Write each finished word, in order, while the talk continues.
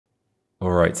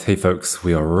Alright, hey folks,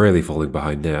 we are really falling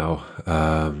behind now.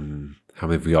 How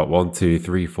many have we got? 1, 2,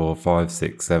 3, 4, 5,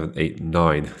 6, 7, 8,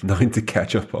 9. 9 to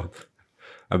catch up on.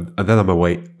 And then I'm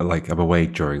away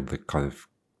during the kind of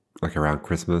like around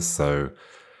Christmas, so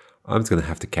I'm just gonna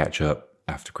have to catch up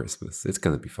after Christmas. It's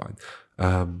gonna be fine.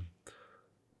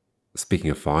 Speaking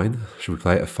of fine, should we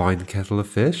play A Fine Kettle of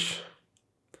Fish?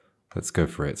 Let's go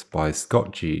for it. By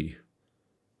Scott G.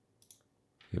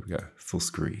 Here we go, full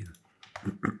screen.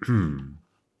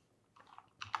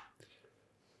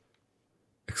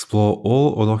 Explore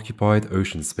all unoccupied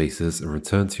ocean spaces and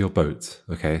return to your boat.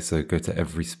 Okay, so go to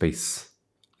every space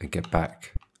and get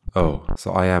back. Oh,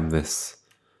 so I am this...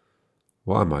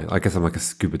 What am I? I guess I'm like a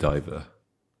scuba diver.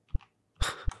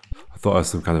 I thought I was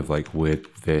some kind of like weird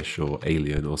fish or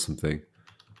alien or something.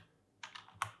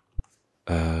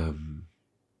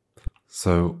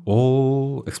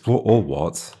 So explore all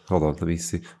what? Hold on, let me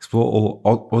see. Explore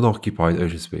all unoccupied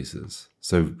ocean spaces.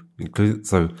 So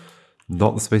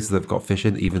not the spaces that have got fish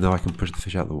in, even though I can push the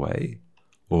fish out of the way.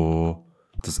 Or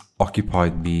does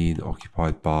occupied mean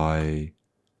occupied by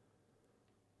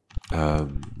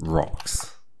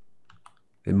rocks?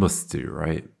 It must do,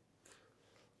 right?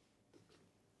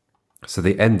 So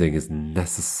the ending is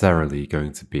necessarily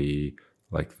going to be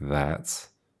like that.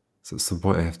 So at some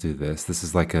point I have to do this. This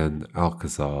is like an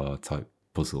Alcazar type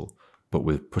puzzle, but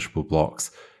with pushable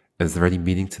blocks. Is there any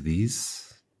meaning to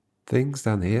these things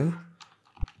down here?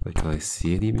 Like, can I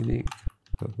see any meaning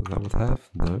that would have?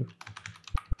 No.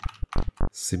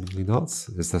 Seemingly not.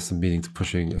 Is there some meaning to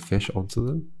pushing a fish onto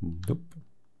them? Nope.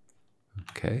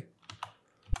 Okay.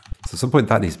 So at some point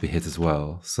that needs to be hit as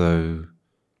well. So...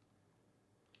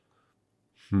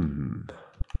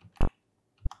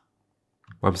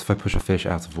 What happens if I push a fish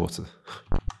out of water?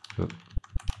 Oh,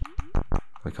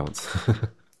 I can't.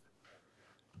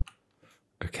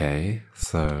 Okay,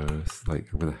 so it's like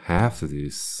I'm gonna have to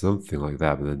do something like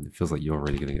that, but then it feels like you're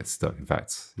really gonna get stuck. In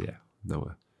fact, yeah,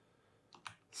 nowhere.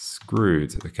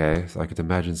 Screwed. Okay, so I could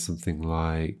imagine something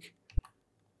like...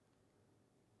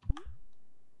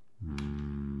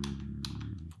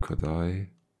 could I?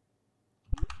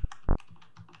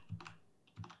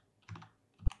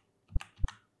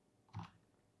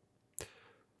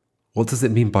 What does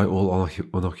it mean by all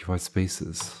unoccupied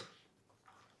spaces?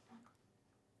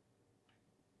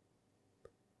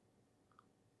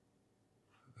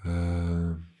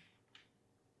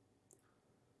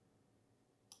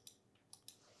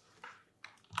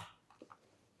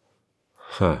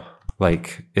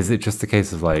 Like, is it just a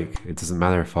case of like, it doesn't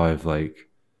matter if I've like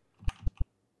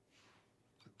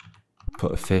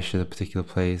put a fish in a particular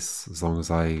place, as long as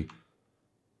I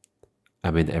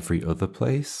am in every other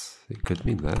place? It could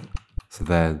mean that. So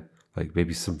then, like,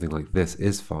 maybe something like this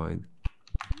is fine,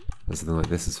 and something like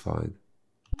this is fine.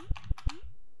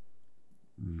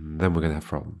 Then we're gonna have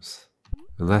problems.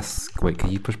 Unless, wait, can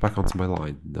you push back onto my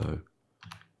line? No.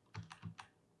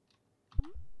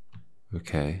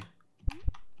 Okay.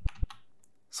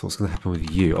 So what's gonna happen with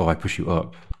you? Oh, I push you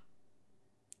up.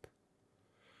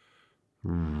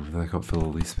 Then I can't fill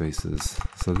all these spaces.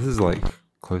 So this is like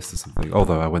close to something.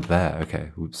 Although I went there.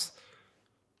 Okay, oops.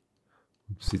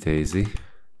 Oopsie daisy.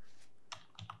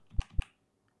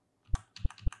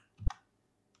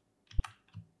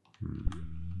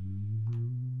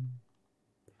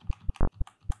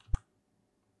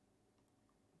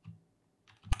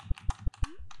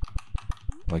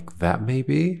 Like that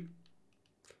maybe?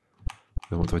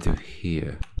 Then what do I do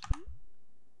here?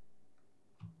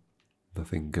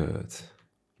 Nothing good.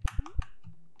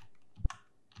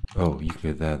 Oh, you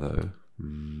can go there though.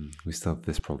 We still have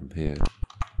this problem here.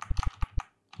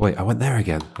 Wait, I went there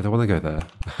again. I don't want to go there.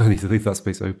 I need to leave that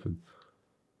space open.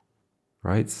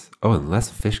 Right? Oh, unless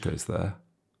a fish goes there.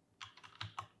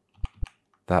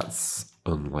 That's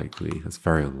unlikely. That's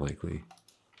very unlikely.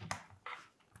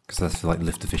 Because that's to like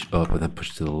lift the fish up and then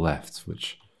push to the left,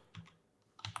 which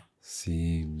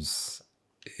seems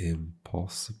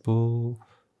impossible.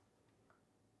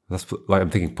 That's like,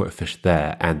 I'm thinking put a fish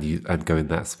there and go in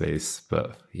that space,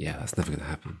 but yeah, that's never gonna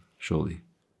happen, surely.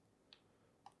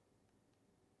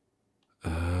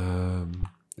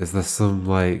 Is there some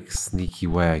like sneaky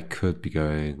way I could be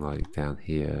going like down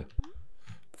here?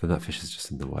 But then that fish is just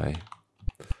in the way.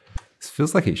 This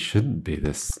feels like it shouldn't be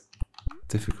this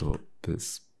difficult, but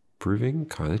it's proving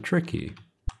kind of tricky.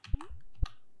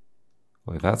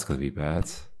 Like that's gonna be bad.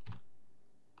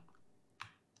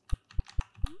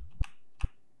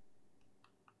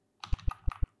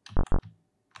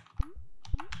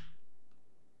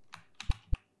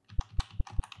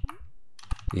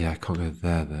 Yeah, I can't go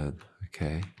there then.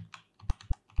 Okay.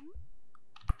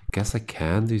 I guess I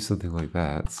can do something like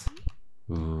that.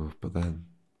 Ooh, but then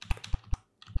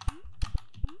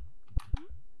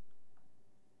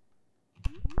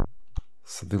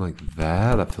Something like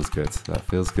that. That feels good. That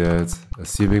feels good.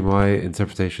 Assuming my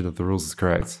interpretation of the rules is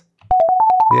correct.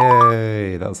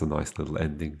 Yay! That was a nice little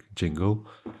ending jingle.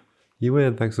 You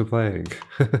win, thanks for playing.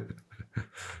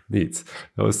 Neat.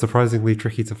 It was surprisingly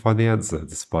tricky to find the answer,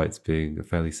 despite being a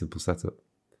fairly simple setup.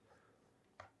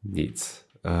 Neat.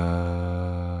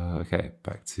 Okay,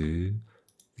 back to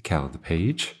the calendar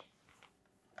page.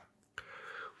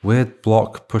 Weird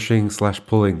block pushing /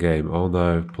 pulling game. Oh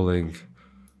no, pulling.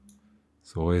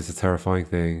 It's always a terrifying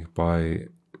thing by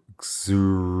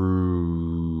Zurui.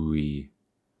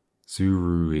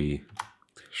 Zurui.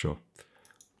 Sure.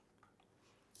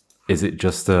 Is it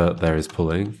just there is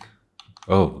pulling?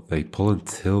 Oh, they pull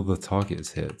until the target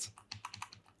is hit.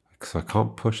 So I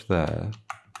can't push there.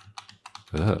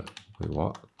 Wait,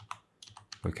 what?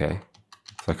 Okay.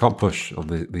 So I can't push on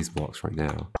these blocks right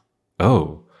now.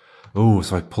 Oh. Oh,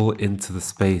 so I pull into the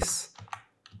space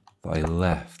that I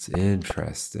left.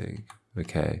 Interesting.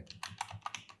 Okay.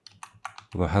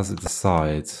 Although how does it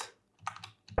decide?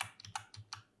 I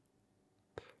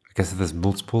guess if there's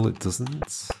multiple, it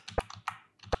doesn't.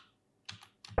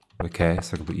 Okay,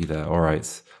 so I can put you there.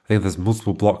 Alright. I think if there's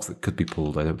multiple blocks that could be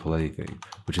pulled, I don't pull anything.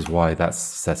 Which is why that's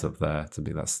set up there to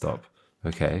make that stop.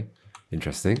 Okay.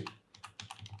 Interesting.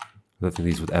 I don't think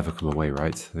these would ever come away,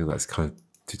 right? I think that's kind of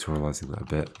tutorializing that a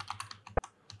bit.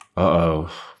 Uh-oh.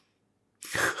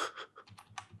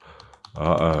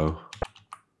 Uh-oh.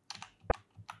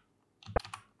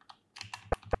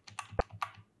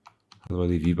 How do I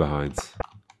leave you behind?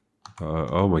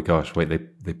 Oh my gosh, wait,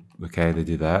 okay, they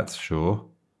do that, sure.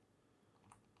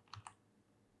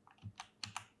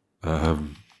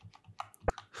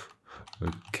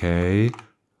 Okay.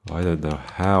 I don't know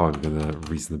how I'm gonna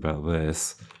reason about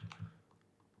this.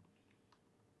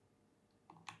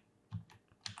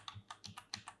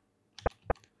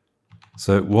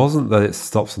 So it wasn't that it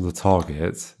stops on the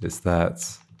target, it's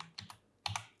that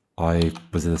I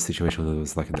was in a situation where there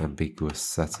was like an ambiguous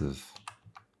set of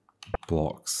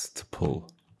blocks to pull.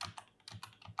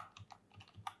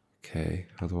 Okay,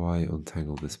 how do I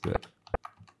untangle this bit?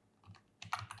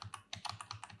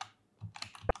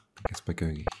 I guess by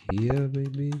going here,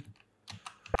 maybe?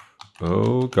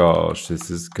 Oh gosh,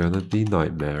 this is gonna be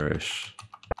nightmarish.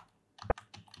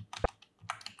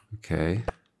 Okay.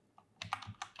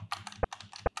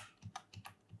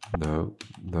 No,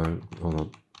 hold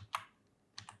on.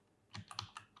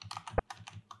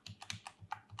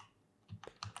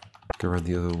 Go around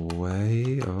the other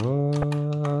way. Oh.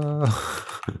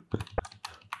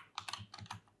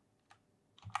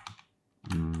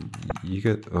 You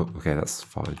get. Oh, okay, that's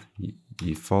fine.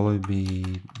 You follow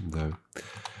me. No.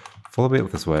 Follow me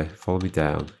up this way. Follow me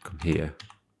down. Come here.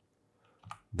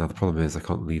 Now the problem is I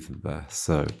can't leave them there.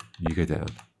 So you go down.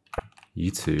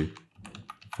 You two.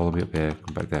 Follow me up here.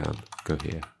 Come back down. Go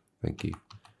here. Thank you.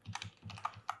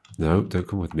 No, don't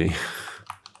come with me.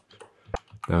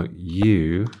 Now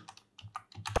you.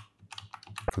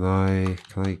 I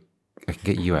can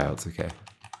get you out. Okay.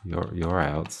 You're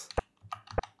out.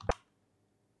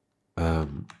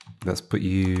 Let's put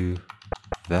you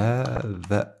there.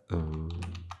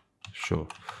 Sure.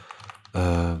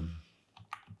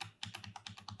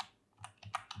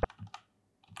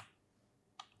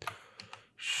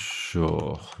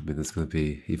 Sure. I mean, there's going to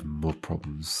be even more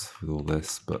problems with all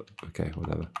this, but okay,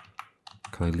 whatever.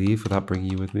 Can I leave without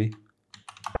bringing you with me?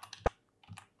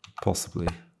 Possibly.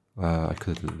 I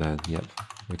could have done it then. Yep.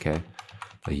 Okay.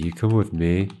 Now you come with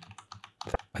me.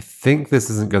 I think this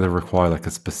isn't going to require like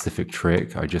a specific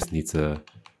trick. I just need to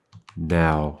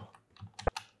now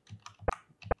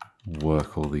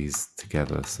work all these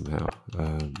together somehow.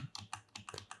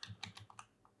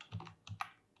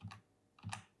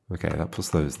 Okay, that puts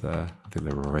those there. I think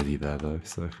they're already there though,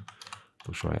 so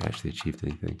not sure I actually achieved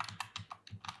anything.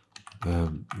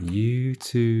 You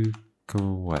two come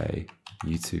away.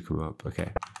 You two come up.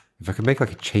 Okay. If I could make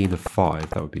like a chain of 5,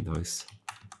 that would be nice.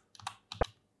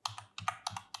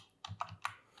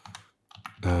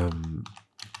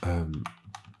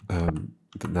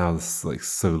 But now there's like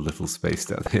so little space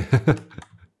down here.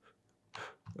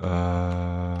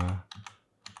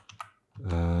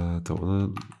 Don't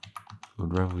want to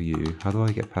unravel you. How do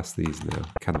I get past these now?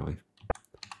 Can I?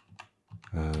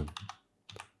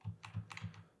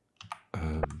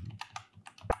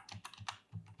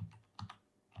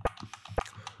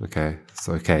 Okay,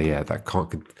 so okay, yeah, that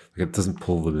can't. Like, it doesn't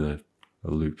pull them in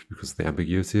a loop because of the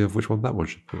ambiguity of which one that one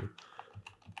should pull.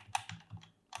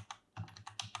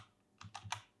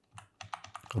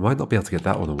 I might not be able to get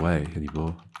that one away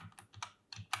anymore.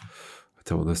 I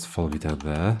don't want this to follow me down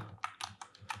there.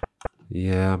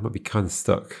 Yeah, I might be kind of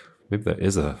stuck. Maybe there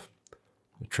is a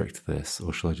trick to this,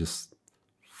 or shall I just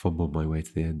fumble my way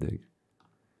to the ending.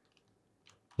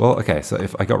 Well, okay, so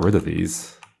if I got rid of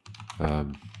these,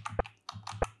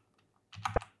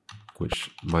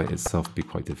 which might itself be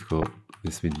quite difficult,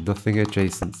 this would be nothing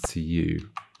adjacent to you.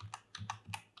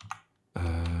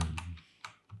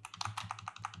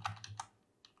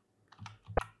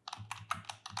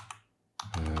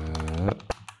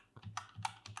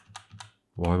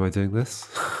 Why am I doing this?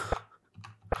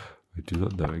 I do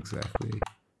not know exactly.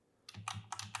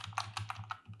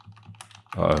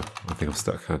 Uh-oh, I think I'm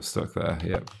stuck. I'm stuck there,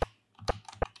 yep.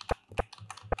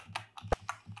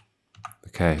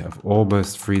 Okay, I've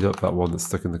almost freed up that one that's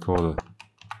stuck in the corner.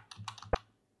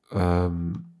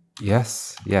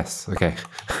 Yes, okay.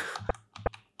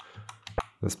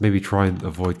 Let's maybe try and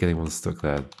avoid getting one stuck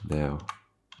there now.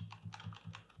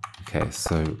 Okay,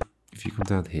 so if you come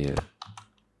down here.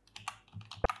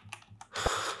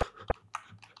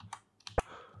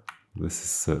 This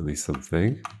is certainly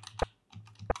something.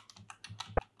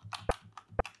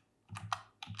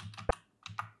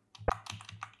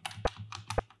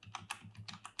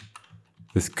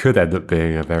 This could end up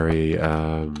being a very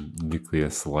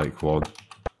nucleus-like one,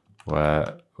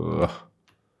 where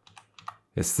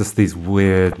it's just these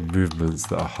weird movements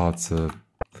that are hard to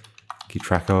keep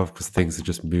track of because things are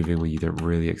just moving when you don't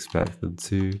really expect them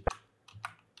to.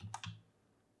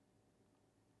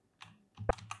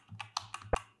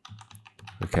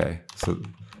 Okay, so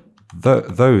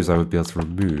those I would be able to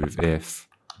remove if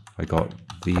I got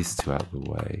these two out of the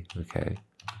way. Okay,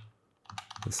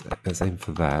 let's aim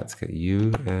for that. Get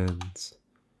you and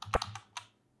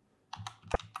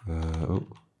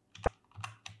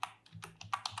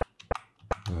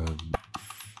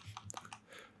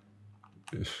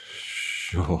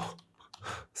sure.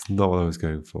 It's not what I was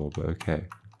going for, but okay.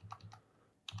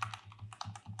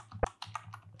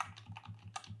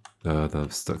 No, I'm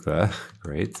stuck there.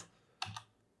 Great.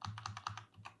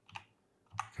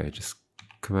 Okay, just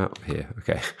come out here.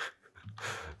 Okay.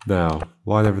 Now,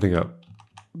 line everything up.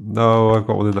 No, I've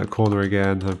got one in that corner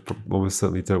again. I almost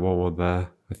certainly don't want one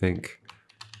there, I think.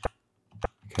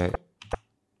 Okay.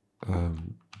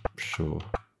 Sure.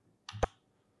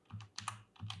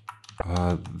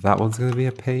 That one's going to be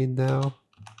a pain now.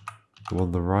 The one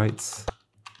on the right.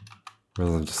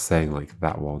 Rather than just saying like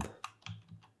that one,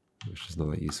 which is not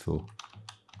that useful.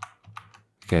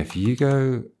 Okay, if you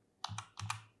go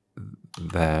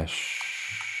there,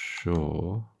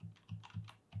 sure.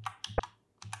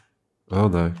 Oh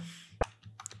no.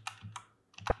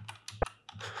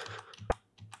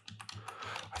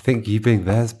 I think you being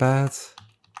there's bad.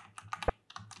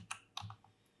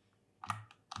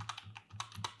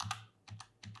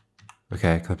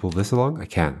 Okay, can I pull this along? I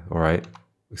can, alright.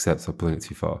 Except I'm pulling it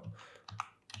too far.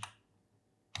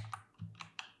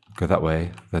 Go that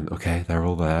way, then okay, they're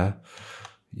all there.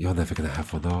 You're never gonna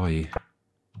have one, are you?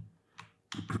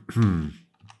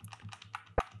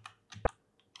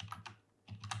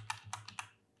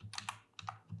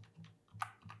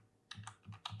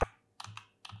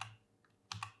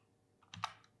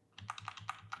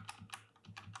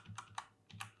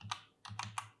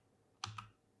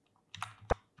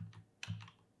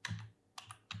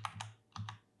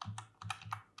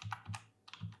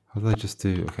 How did I just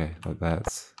do? Okay, like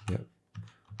that. Yep.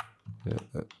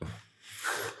 Yeah.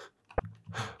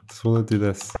 Just want to do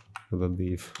this and then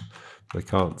leave. But I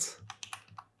can't.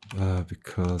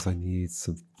 Because I need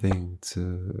something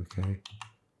to. Okay.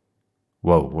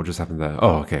 Whoa, what just happened there?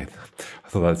 Oh, okay. I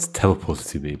thought that's teleported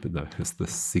to me, but no, it's the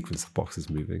sequence of boxes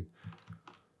moving.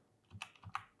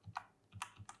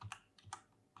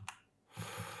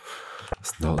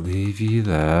 Let's not leave you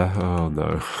there. Oh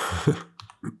no.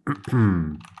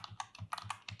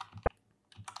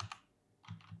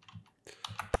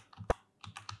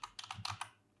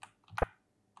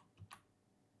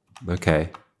 Okay.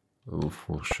 Oh,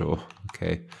 well, sure.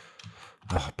 Okay.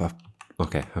 Oh, but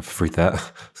okay, I've freed that. I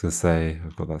was gonna say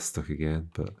I've got that stuck again,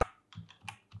 but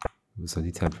it was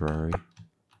only temporary.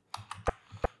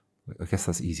 I guess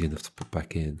that's easy enough to put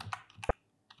back in.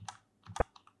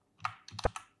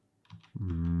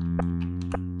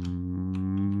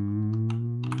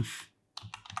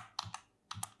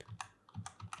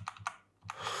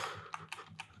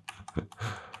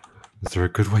 Is there a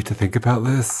good way to think about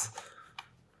this?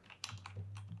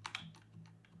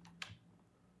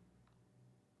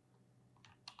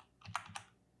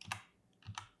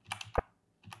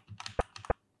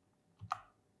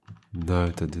 No,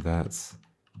 don't do that.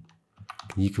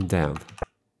 Can you come down?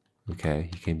 Okay,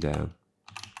 he came down.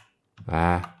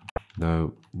 Ah,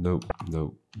 no, nope,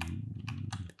 nope.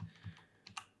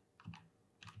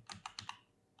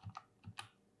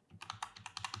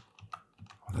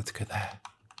 Oh, let's go there.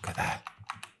 Go there.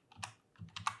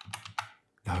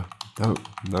 No,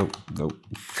 no, no.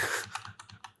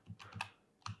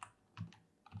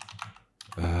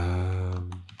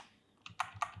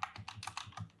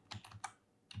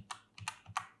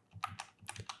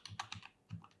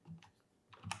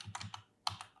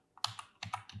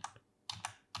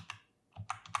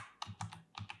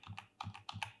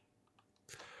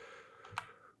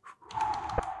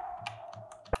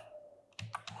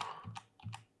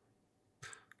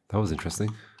 That was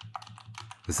interesting.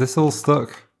 Is this all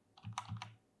stuck?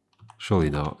 Surely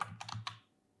not.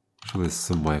 Surely there's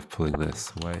some way of pulling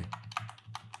this away.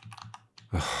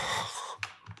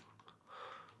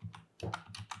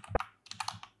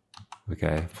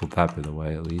 Okay, pulled that bit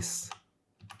away at least.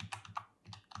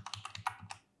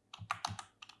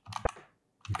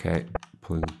 Okay,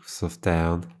 pulling stuff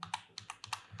down.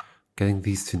 Getting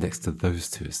these two next to those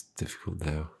two is difficult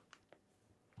now.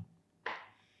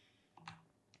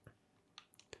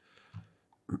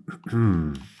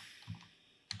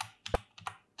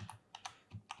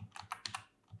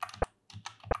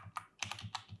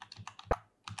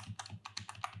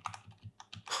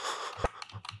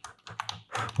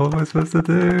 What am I supposed to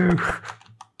do?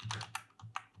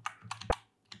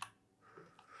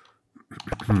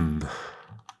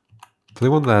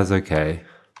 Putting one there is okay.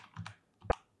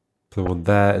 Putting one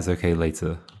there is okay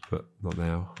later, but not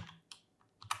now.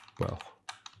 Well,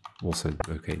 also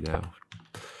okay now.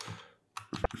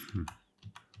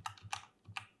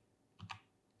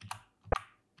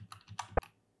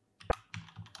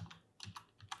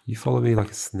 You follow me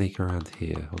like a snake around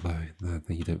here, although no,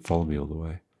 you don't follow me all the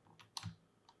way.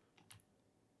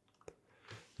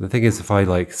 The thing is, if I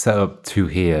like set up two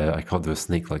here, I can't do a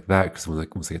snake like that because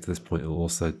once I get to this point, it'll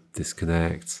also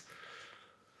disconnect.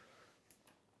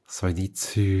 So I need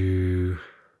to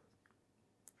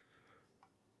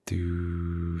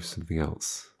do something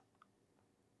else.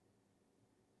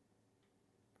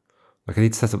 Like I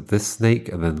need to set up this snake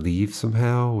and then leave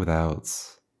somehow without...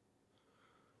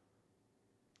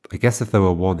 I guess if there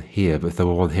were one here, but if there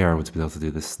were one here, I would have been able to do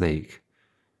this snake.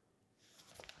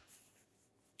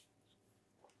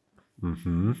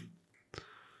 We'll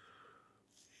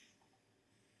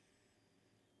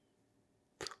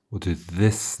do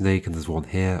this snake and there's one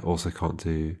here. Also can't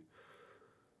do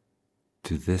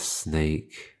this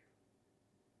snake.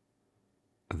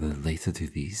 And then later do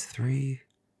these three.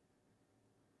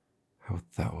 How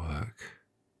would that work?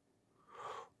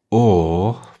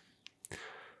 Or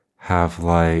have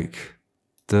like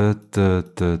No,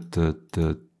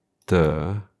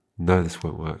 this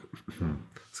won't work. I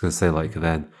was gonna say like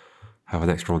then have an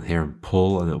extra one here and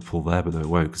pull, and it'll pull there, but no, it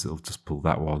won't because it'll just pull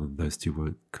that one, and those two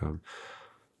won't come.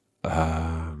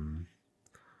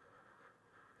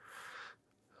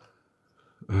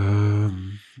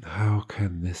 How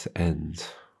can this end?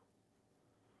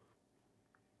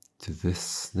 Do this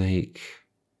snake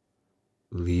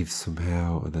leave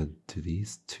somehow, and then do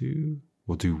these two?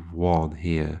 We'll do one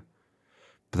here,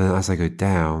 but then as I go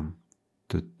down,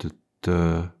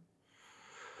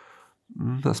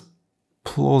 that's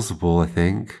plausible, I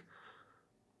think.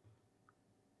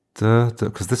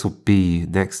 Because this will be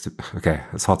next to... Okay,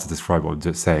 it's hard to describe what I'm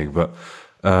just saying, but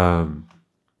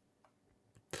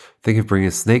think of bringing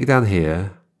a snake down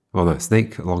here. Well, no,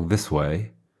 snake along this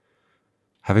way.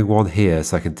 Having one here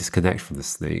so I can disconnect from the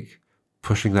snake.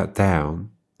 Pushing that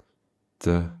down.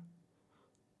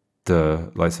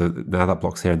 Like, so now that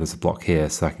block's here and there's a block here,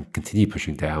 so I can continue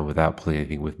pushing down without pulling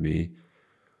anything with me.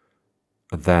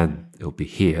 And then it'll be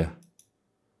here.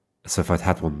 So if I'd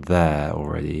had one there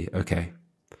already, okay.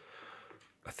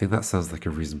 I think that sounds like a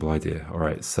reasonable idea. All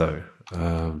right, so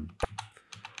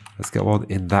let's get one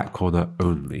in that corner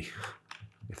only,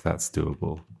 if that's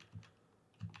doable.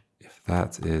 If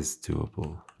that is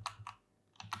doable.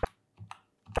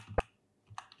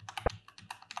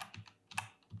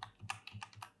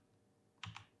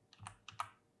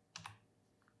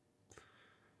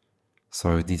 So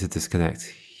I would need to disconnect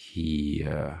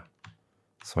here.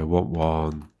 So I want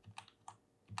one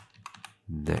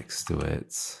next to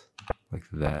it. Like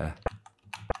there.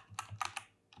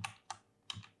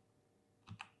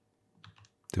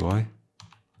 Do I?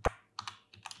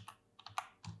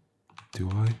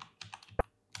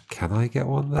 Can I get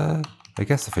one there? I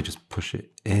guess if I just push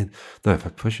it in. No, if I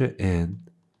push it in.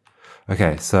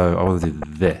 Okay, so I want to do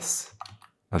this.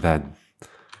 And then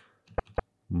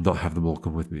not have them all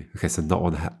come with me. Okay, so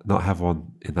not have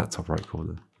one in that top right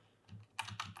corner.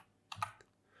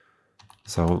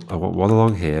 So I want one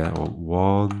along here. I want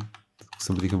one...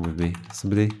 Somebody come with me.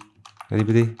 Somebody?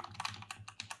 Anybody?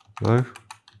 No?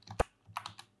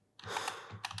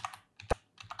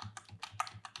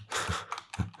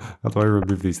 How do I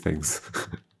remove these things?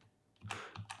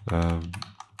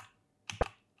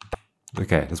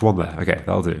 Okay, there's one there. Okay,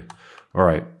 that'll do. All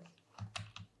right.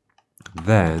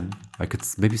 Then I could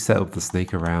maybe set up the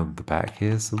snake around the back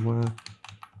here somewhere.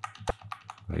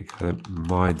 Like, I don't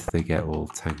mind if they get all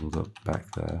tangled up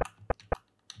back there.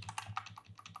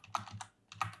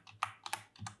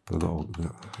 But not all,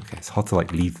 no. Okay, it's hard to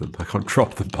like leave them. I can't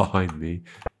drop them behind me.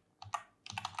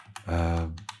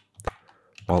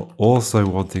 While also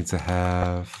wanting to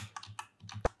have...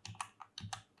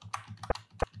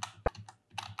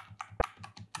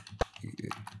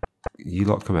 You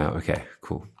lot come out. Okay,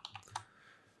 cool.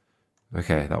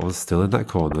 Okay, that was still in that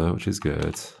corner, which is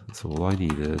good. That's all I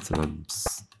needed. And I'm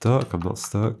stuck. I'm not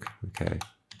stuck. Okay.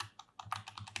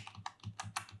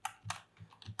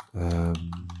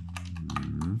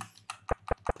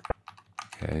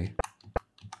 Okay.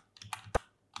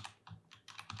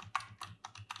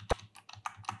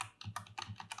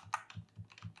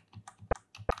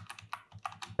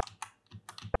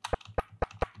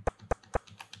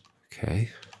 Okay.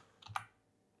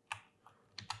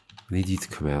 I need you to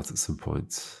come out at some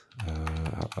point.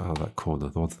 Out of that corner,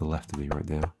 the one to the left of me right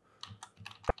now.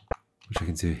 Which I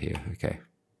can do here. Okay.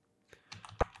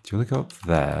 Do you want to go up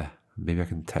there? Maybe I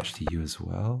can attach to you as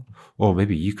well? Or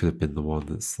maybe you could have been the one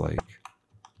that's like...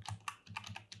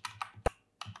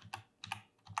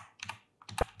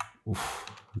 Oof,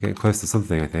 I'm getting close to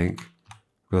something, I think.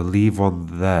 I'm going to leave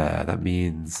one there. That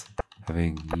means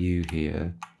having you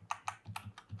here.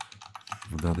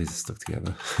 Well, now these are stuck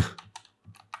together.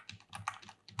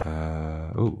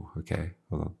 Oh, okay.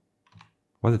 Hold on.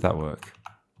 Why did that work?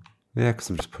 Yeah, because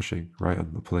I'm just pushing, right? I'm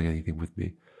not pulling anything with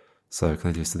me. So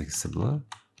can I do something similar?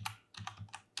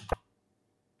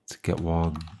 To get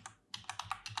one.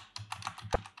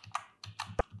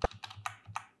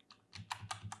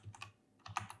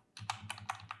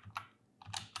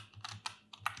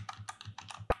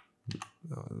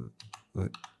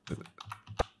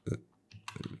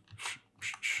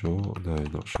 Sure? No,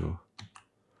 not sure.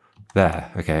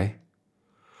 There, okay.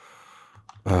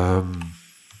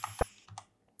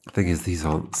 The thing is, these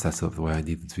aren't set up the way I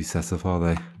need them to be set up, are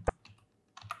they?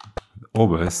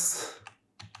 Almost.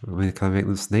 I mean, can I make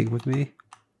them snake with me?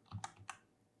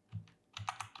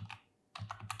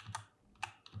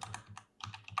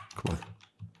 Come on.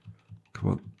 Come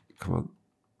on. Come on.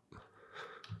 I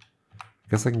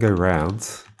guess I can go round.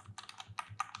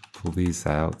 Pull these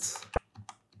out.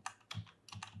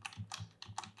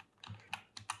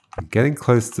 I'm getting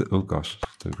close to... Oh gosh,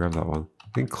 don't grab that one.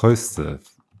 Getting close to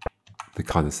the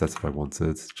kind of setup I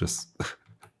wanted. Just...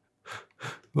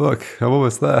 Look, I'm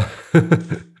almost there.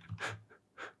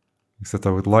 Except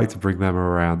I would like to bring them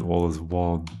around all as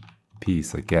one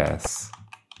piece, I guess.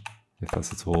 If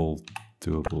that's at all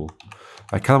doable.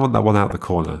 I kind of want that one out the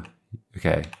corner.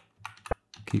 Okay.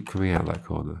 Keep coming out that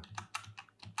corner.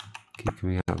 Keep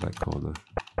coming out that corner.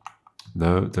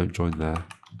 No, don't join there.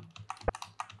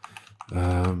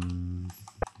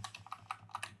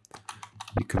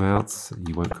 You come out.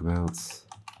 You won't come out.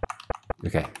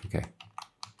 Okay, okay.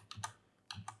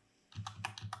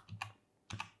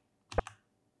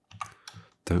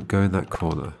 Don't go in that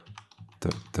corner.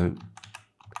 Don't.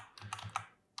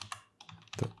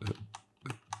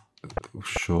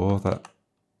 Sure that.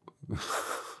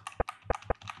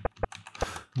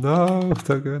 No,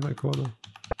 don't go in that corner.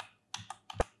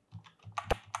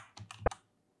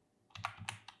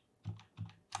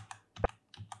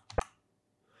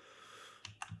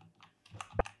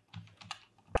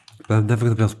 But I'm never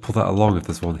going to be able to pull that along if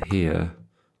there's one here.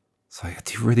 So I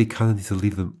do really kind of need to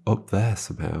leave them up there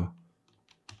somehow.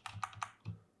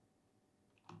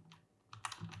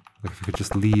 Like if we could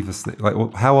just leave a snake.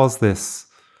 Like, how was this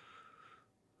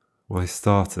when I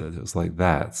started? It was like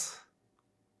that.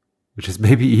 Which is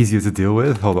maybe easier to deal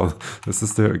with. Hold on. Let's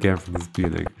just do it again from the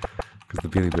beginning. Because the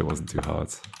beginning bit wasn't too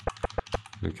hard.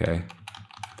 Okay.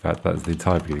 In fact, that's the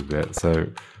entire beginning bit. So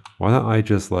why don't I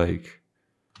just like...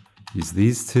 use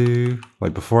these two,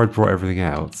 like before I brought everything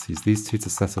out, use these two to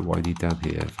set up what I need down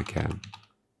here if I can.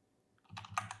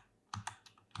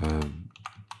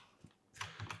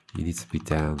 You need to be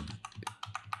down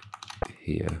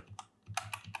here.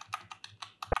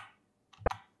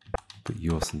 But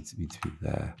you also need to be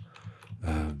there.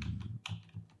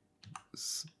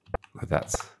 Like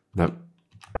that. No.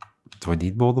 Do I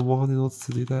need more than one in order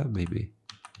to do that? Maybe.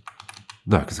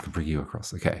 No, because I can bring you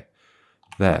across. Okay.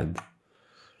 Then...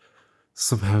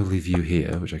 somehow leave you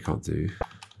here, which I can't do.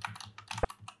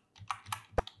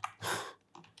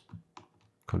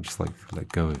 Can't just like let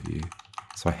go of you.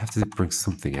 So I have to bring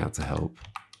something out to help.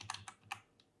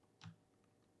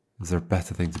 Is there a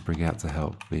better thing to bring out to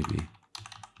help? Maybe.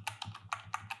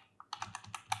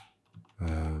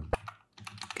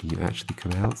 Can you actually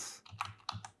come out?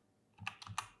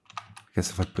 guess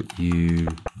if I put you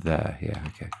there, yeah,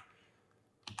 okay.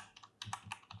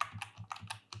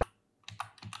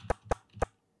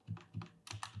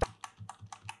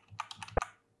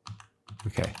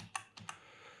 Okay.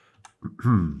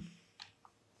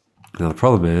 Now the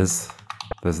problem is,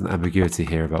 there's an ambiguity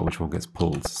here about which one gets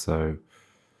pulled, so...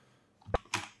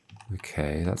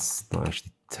 Okay, that's not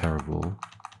actually terrible.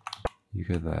 You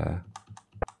go there.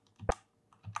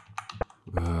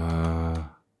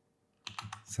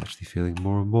 It's actually feeling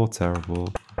more and more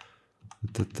terrible.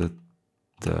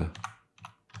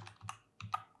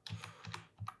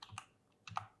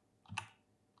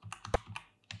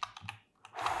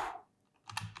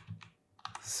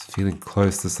 It's feeling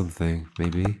close to something,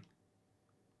 maybe.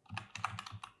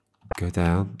 Go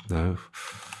down. No.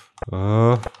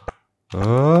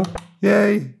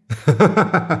 Yay!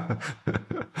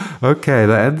 Okay,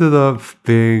 that ended up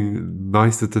being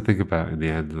nicer to think about in the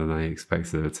end than I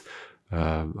expected.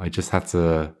 I just had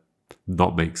to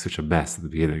not make such a mess at the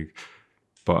beginning,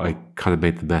 but I kind of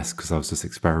made the mess because I was just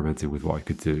experimenting with what I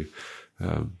could do.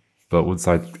 But once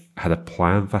I had a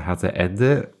plan for how to end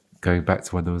it, going back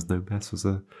to when there was no mess was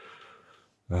the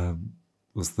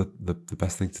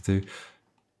best thing to do.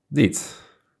 Neat.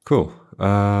 Cool.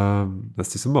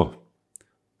 Let's do some more.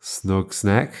 Snug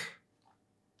Snek.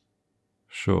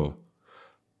 Sure.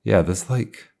 Yeah, there's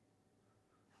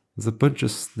a bunch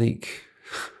of snake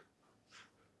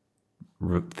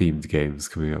themed games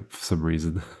coming up for some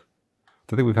reason. I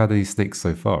don't think we've had any snakes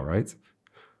so far, right?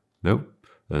 Nope.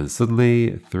 And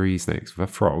suddenly 3 snakes. We've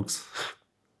had frogs.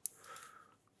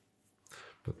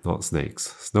 But not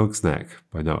snakes. Snug Snek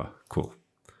by Noah. Cool.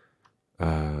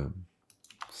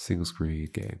 Single screen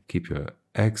game. Keep your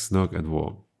eggs snug and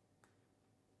warm.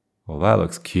 Well, that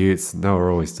looks cute.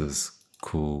 Noah always does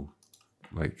cool,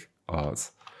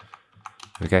 art.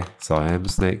 Okay, so I am a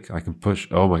snake. I can push.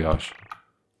 Oh my gosh.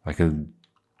 I can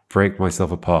break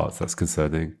myself apart. That's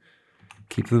concerning.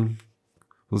 Keep them.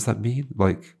 What does that mean?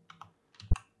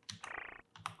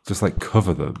 Just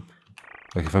cover them.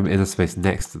 If I'm in a space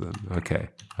next to them. Okay.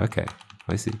 Okay.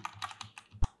 I see.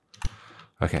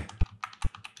 Okay.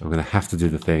 I'm going to have to do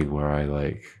the thing where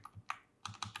I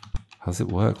how does it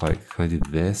work? Can I do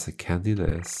this? I can do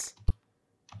this.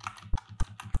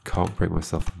 I can't break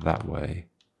myself that way.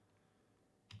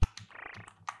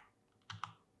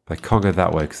 I can't go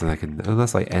that way because then I can,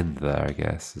 unless I end there, I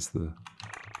guess, is the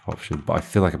option. But I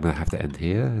feel like I'm going to have to end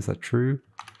here. Is that true?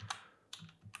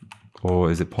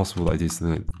 Or is it possible that I do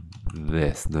something like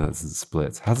this? No, it doesn't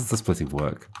split. How does the splitting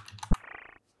work?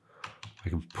 I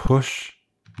can push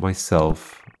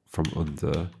myself from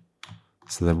under.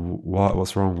 So then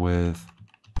what's wrong with...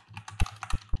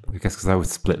 I guess because I would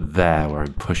split there where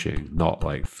I'm pushing, not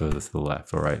further to the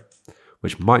left, alright?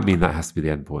 Which might mean that has to be the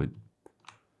end point.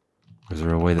 Or is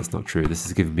there a way that's not true? This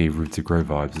is giving me room to grow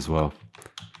vibes as well.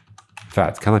 In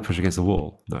fact, can I push against the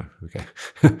wall? No, okay.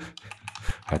 I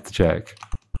had to check.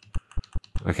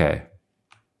 Okay.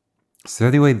 So the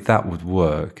only way that would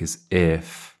work is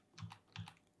if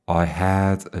I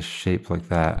had a shape like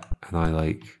that and I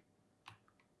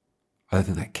don't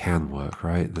think that can work,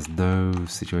 right? There's no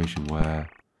situation where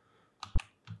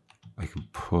I can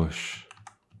push.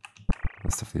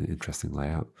 That's definitely an interesting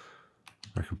layout.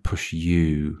 Where I can push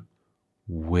you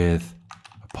with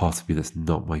a part of me that's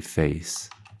not my face.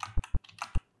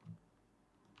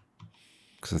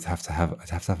 Because I'd have to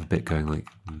have a bit going like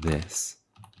this.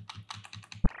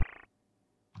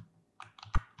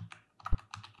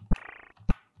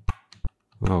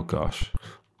 Oh gosh.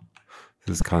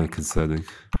 This is kind of concerning.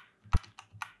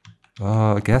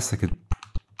 I guess I could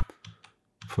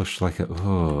push I could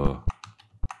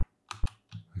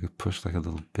push a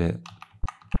little bit.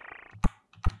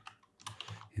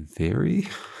 In theory.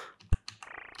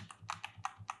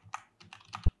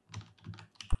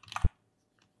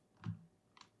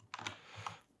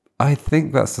 I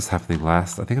think that's just happening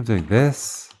last. I think I'm doing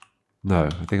this. No,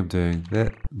 I think I'm doing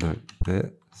this. No,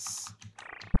 this.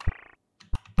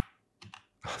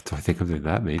 Do I think I'm doing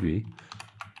that? Maybe.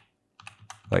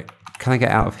 Can I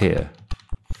get out of here?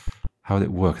 How would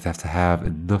it work? I'd have to have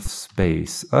enough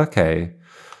space. Okay.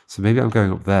 So maybe I'm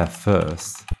going up there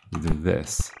first and doing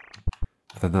this.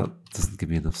 But then that doesn't give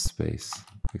me enough space.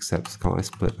 Except, can't I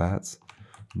split that?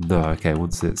 No, okay,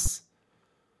 once it's...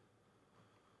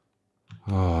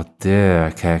 Oh dear,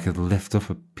 okay, I could lift up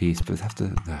a piece, but I'd have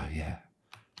to... No, yeah.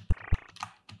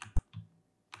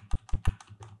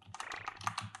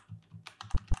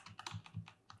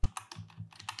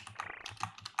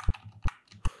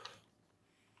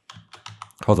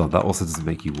 Hold on, that also doesn't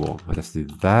make you warm. I'd have to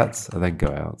do that and then go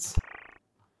out.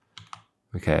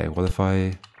 Okay, what if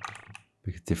I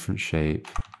make a different shape?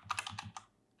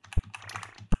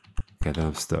 Okay, then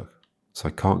I'm stuck. So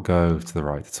I can't go to the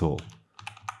right at all.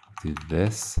 Do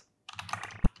this.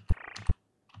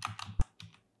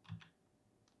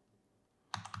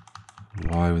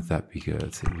 Why would that be good?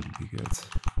 It wouldn't be good.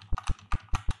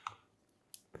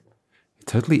 It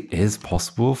totally is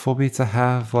possible for me to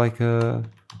have like a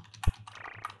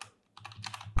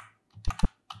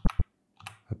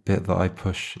bit that I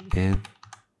push in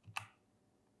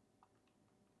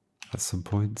at some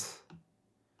point.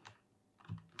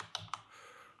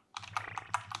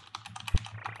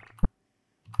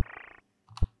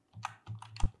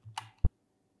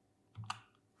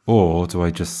 Or do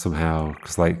I just somehow,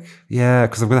 because I'm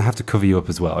going to have to cover you up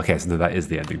as well. Okay, so no, that is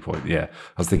the ending point. Yeah,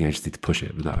 I was thinking I just need to push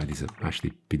it, but no, I need to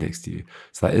actually be next to you.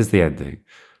 So that is the ending.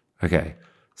 Okay,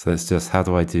 so it's just, how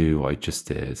do I do what I just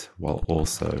did while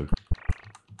also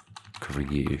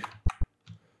covering you?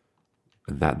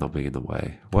 And that not being in the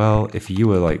way. Well, if you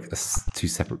were like two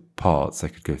separate parts I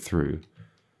could go through,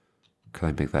 could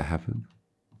I make that happen?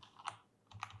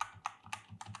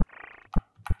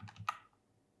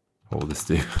 What will this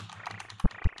do?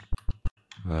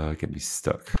 Get me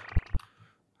stuck.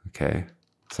 Okay,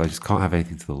 so I just can't have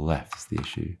anything to the left is the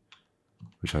issue,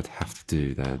 which I'd have to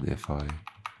do then if I...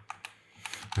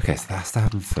 Okay, so that has to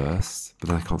happen first, but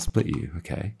then I can't split you.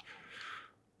 Okay.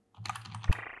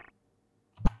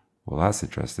 Well, that's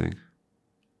interesting.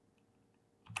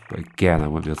 But again, I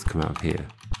won't be able to come out of here.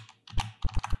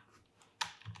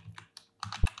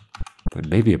 Like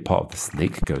maybe a part of the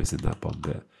snake goes in that bottom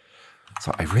bit.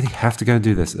 So I really have to go and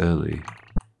do this early.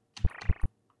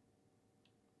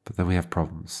 But then we have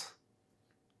problems.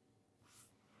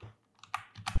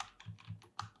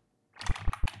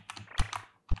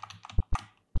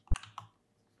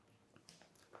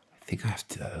 I think I have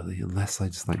to do that early, unless I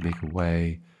just like make a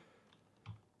way.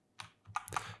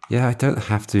 Yeah, I don't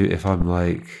have to if I'm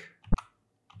like...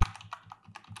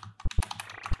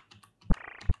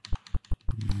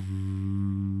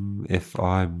 if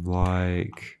I'm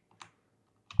like...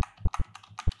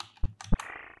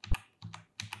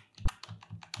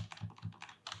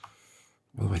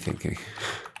 What am I thinking?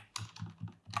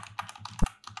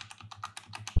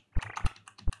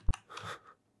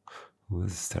 Well,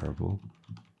 this is terrible.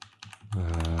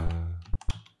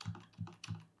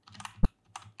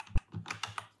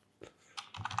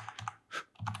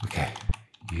 Okay,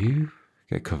 you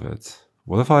get covered.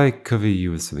 What if I cover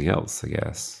you with something else, I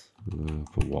guess?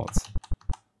 But what?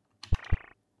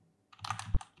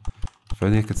 If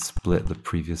only I could split the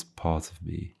previous part of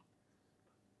me.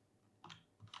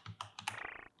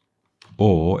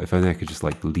 Or if only I could just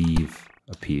like leave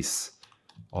a piece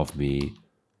of me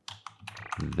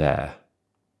there.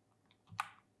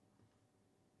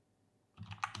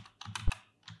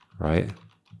 Right?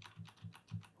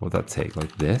 What would that take?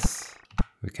 Like this?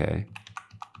 Okay.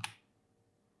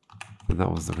 And that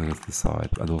one's not going to go to the side.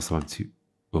 And also I'm too...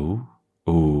 Oh?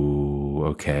 Oh,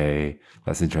 okay.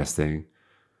 That's interesting.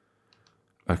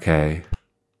 Okay.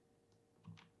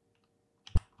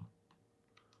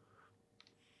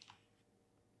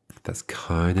 That's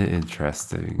kind of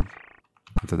interesting.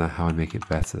 I don't know how I make it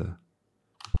better.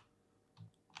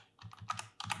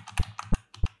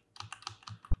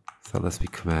 So that lets me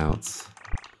come out.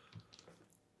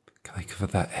 Can I cover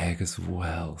that egg as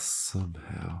well,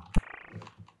 somehow?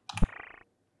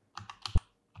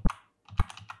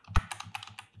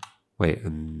 Wait,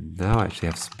 and now I actually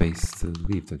have space to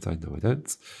leave, don't I? No, I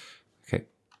don't. Okay.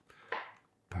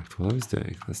 Back to what I was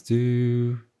doing. Let's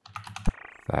do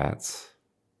that.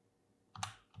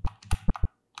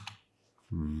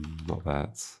 Not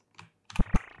that.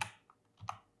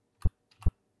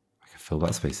 I can fill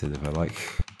that space in if I like.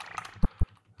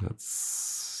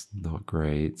 That's not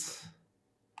great.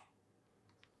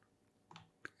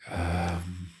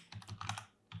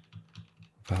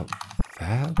 About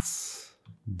that?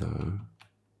 No.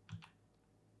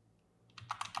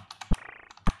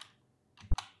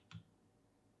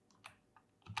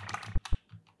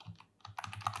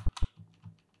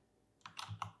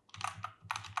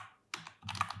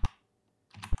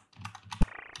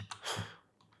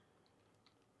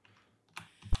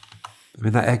 I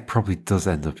mean, that egg probably does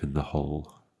end up in the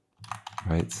hole,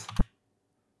 right?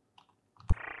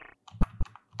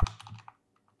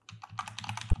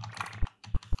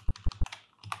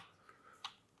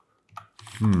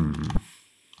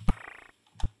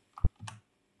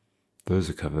 Those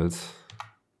are covered.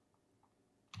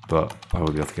 But I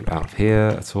won't be able to get out of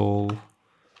here at all.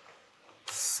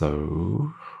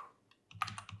 So...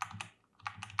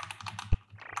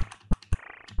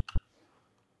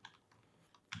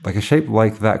 like a shape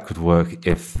like that could work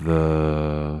if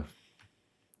my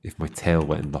tail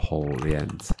went in the hole at the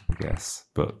end, I guess.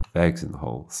 But the egg's in the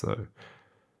hole, so...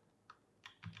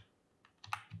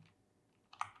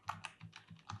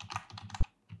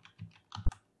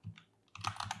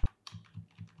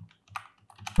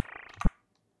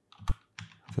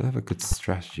 I don't have a good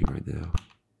strategy right now.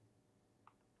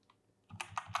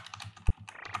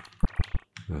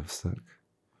 I'm stuck.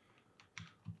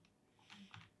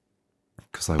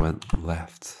 Because I went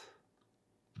left.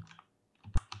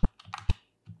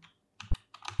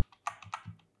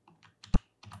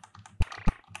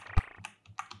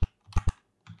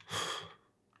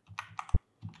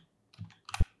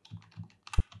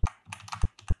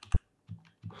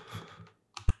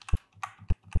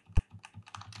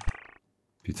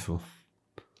 Beautiful.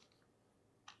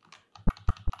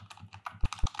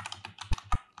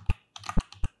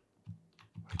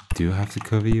 I do have to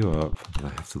cover you up, and I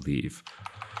have to leave.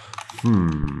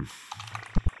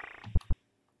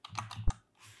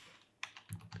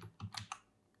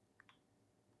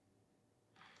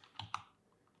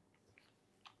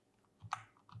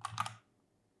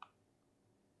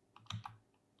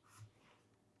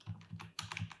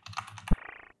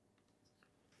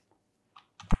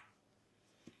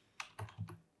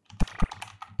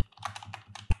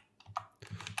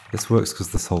 This works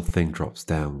because this whole thing drops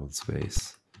down one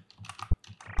space.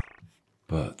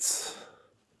 But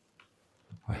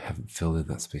I haven't filled in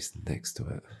that space next to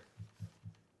it.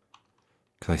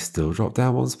 Can I still drop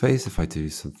down one space if I do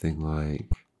something like...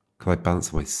 Can I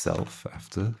balance myself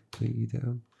after putting you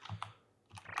down?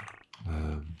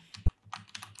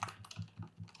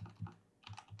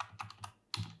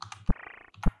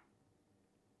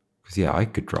 Because yeah, I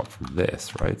could drop from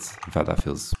this, right? In fact, that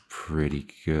feels pretty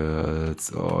good.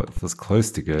 Oh, it feels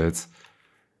close to good.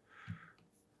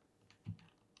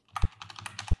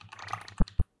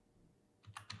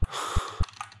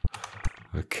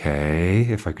 Okay,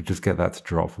 if I could just get that to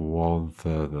drop one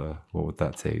further, what would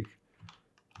that take?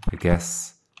 I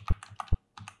guess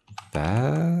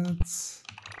that's...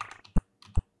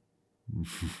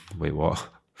 Wait, what?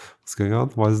 What's going on?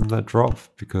 Why doesn't that drop?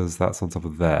 Because that's on top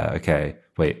of there. Okay,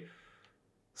 wait.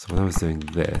 So when I was doing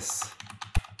this,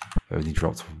 I only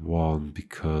dropped one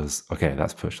because... Okay,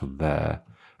 that's pushed on there.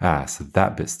 Ah, so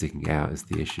that bit sticking out is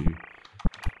the issue.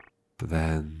 But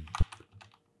then...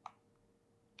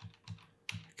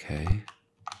 Okay.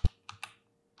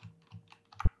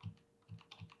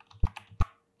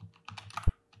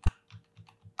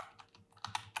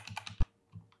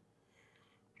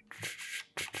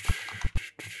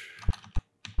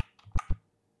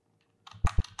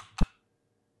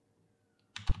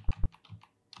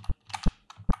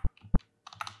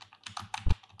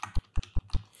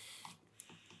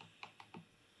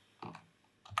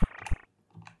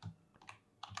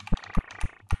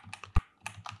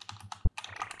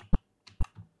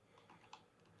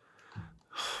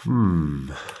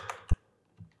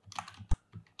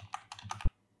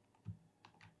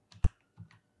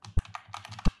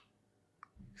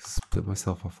 Split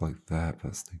myself off like that,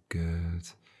 that's no good.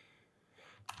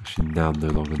 Actually, now no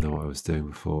longer know what I was doing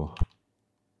before.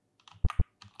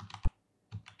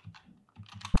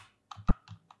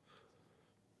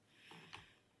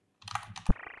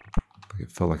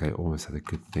 It felt like I almost had a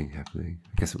good thing happening.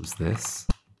 I guess it was this.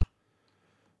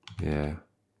 Yeah.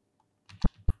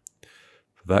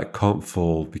 That can't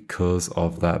fall because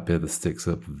of that bit that sticks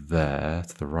up there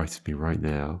to the right of me right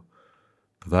now.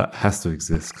 But that has to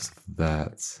exist because of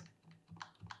that.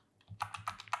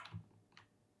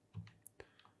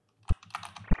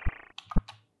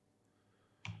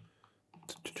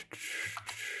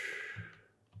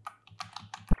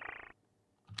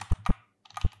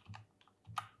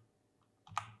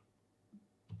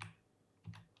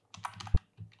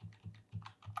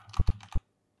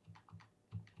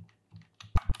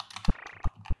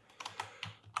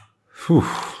 Whew.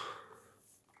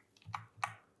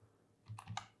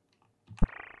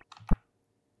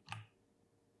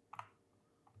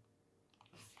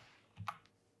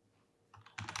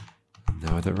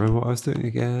 Now I don't remember what I was doing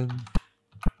again.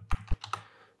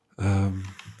 I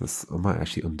might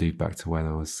actually undo back to when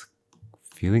I was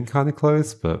feeling kind of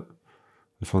close, but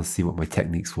I just want to see what my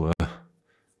techniques were.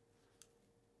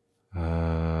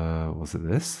 Was it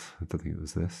this? I don't think it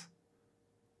was this.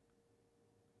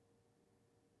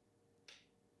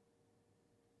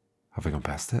 Have I gone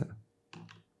past it? I'm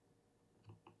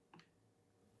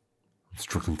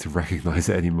struggling to recognize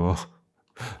it anymore.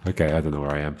 Okay, I don't know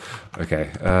where I am.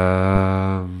 Okay,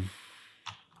 I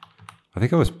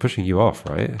think I was pushing you off,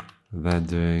 right? And then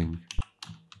doing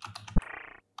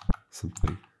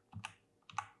something.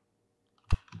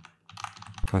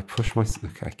 Can I push my...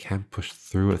 Okay, I can push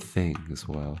through a thing as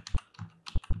well.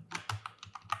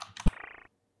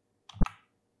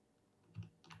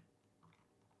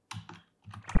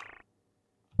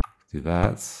 Do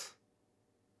that.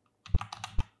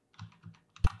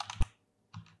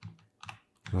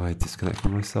 Can I disconnect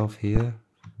from myself here?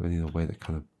 Only in a way that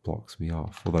kind of blocks me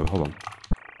off. Although, hold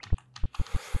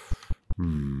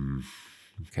on.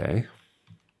 Okay.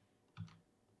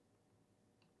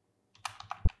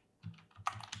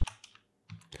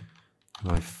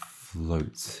 Can I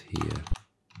float here?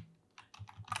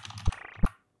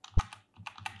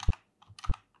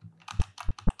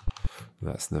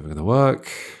 That's never going to work.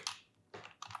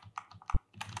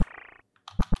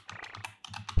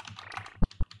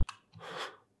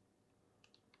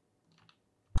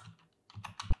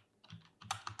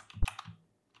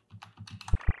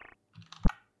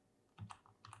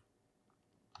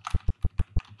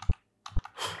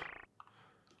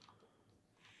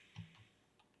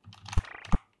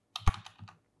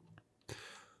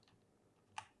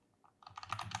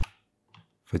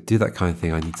 If I do that kind of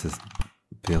thing, I need to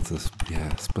be able to,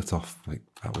 split off like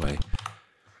that way.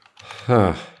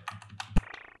 Huh.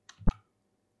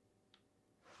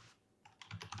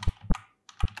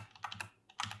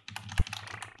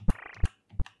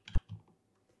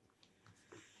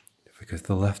 If I go to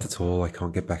the left at all, I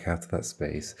can't get back out of that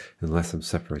space unless I'm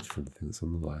separated from the thing that's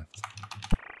on the left.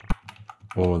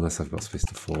 Or unless I've got space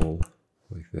to fall,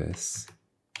 like this.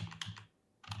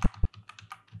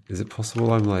 Is it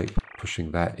possible I'm like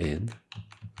pushing that in?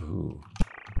 Ooh.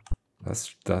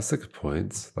 That's a good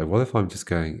point. Like, what if I'm just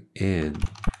going in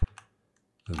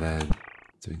and then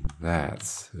doing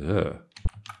that? Ugh.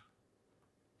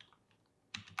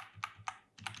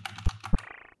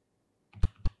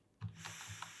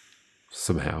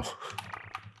 Somehow.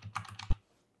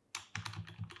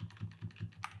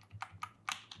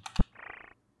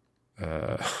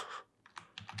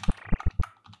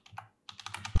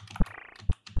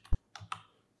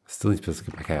 Still need to be able to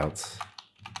get back out.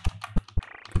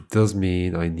 It does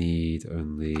mean I need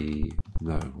only...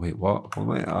 No, wait, what?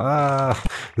 What am I...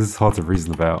 This is hard to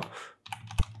reason about.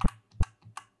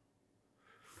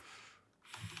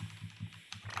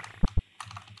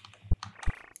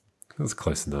 That's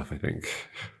close enough, I think.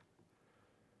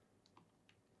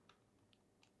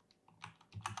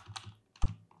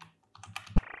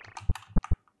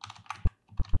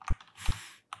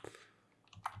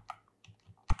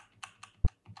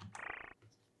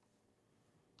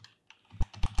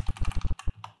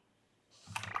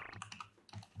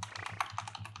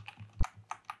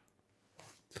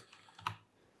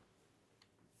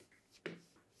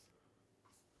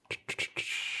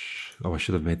 Oh, I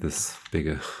should have made this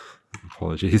bigger.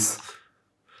 Apologies.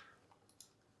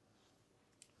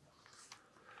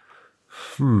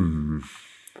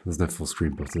 There's no full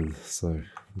screen button, so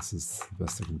this is the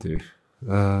best I can do.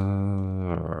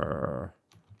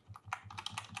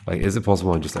 Like, is it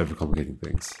possible I'm just overcomplicating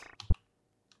things?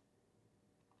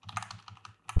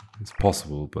 It's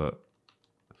possible, but...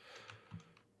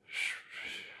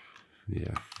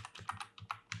 yeah.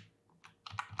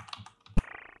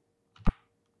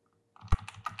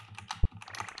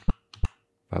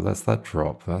 Now let's that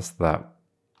drop. That's that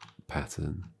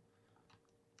pattern.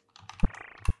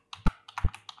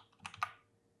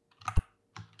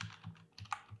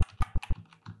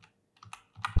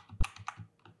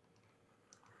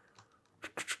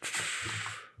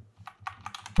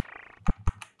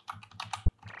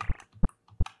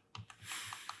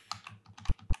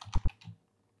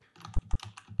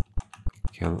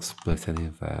 Cannot split any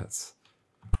of that.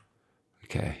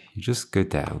 Okay, you just go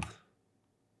down.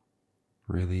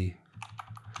 Really?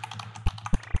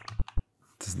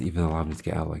 Doesn't even allow me to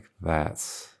get out like that.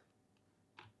 So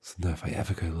no, if I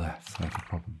ever go left, I have a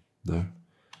problem. No?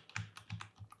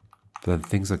 But then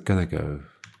things are gonna go.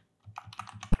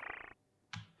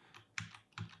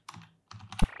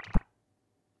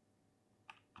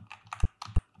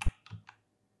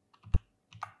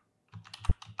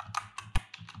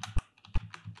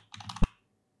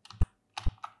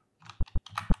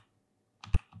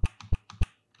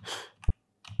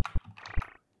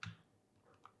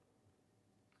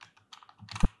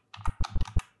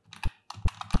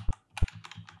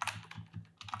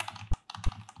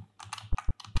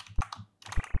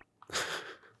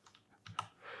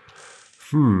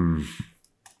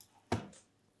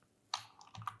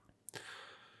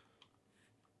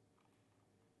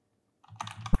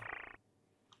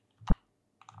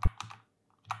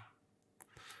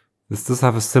 This does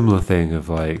have a similar thing of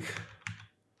like,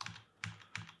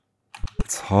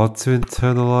 it's hard to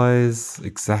internalize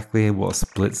exactly what a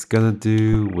split's gonna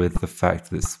do with the fact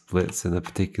that it splits in a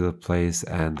particular place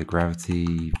and the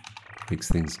gravity makes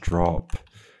things drop,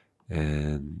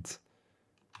 and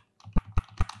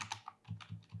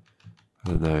I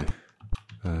don't know.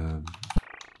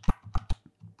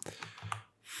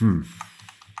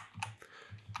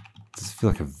 Does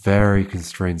feel like a very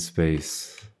constrained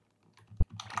space.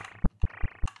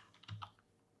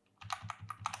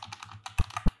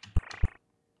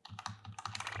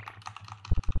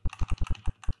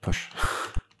 Push.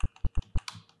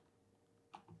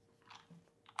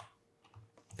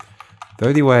 The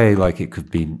only way like it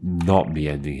could be not me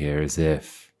ending here is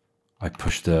if I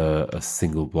pushed a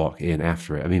single block in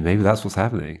after it. I mean, maybe that's what's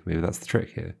happening. Maybe that's the trick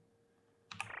here.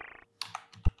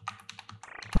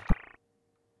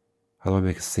 How do I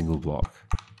make a single block?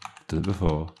 Done it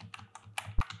before.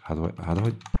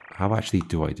 How actually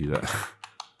do I do that?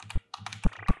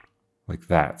 Like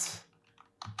that.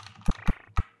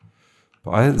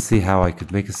 But I didn't see how I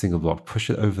could make a single block, push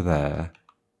it over there.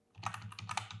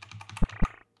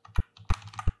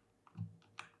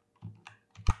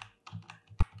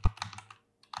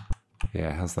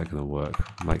 Yeah, how's that gonna work?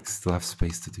 Like, still have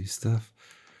space to do stuff?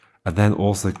 And then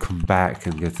also come back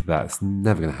and get to that. It's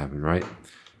never gonna happen, right?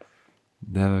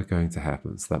 Never going to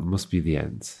happen. So that must be the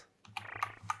end.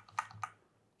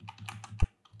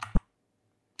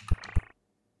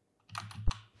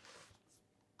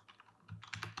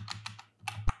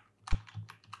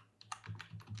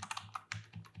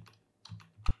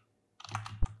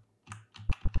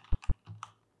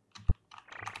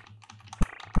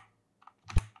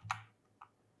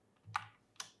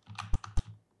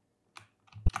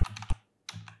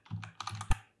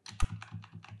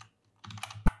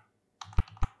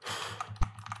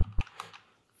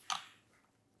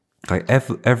 Like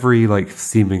every like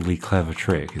seemingly clever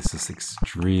trick is just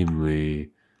extremely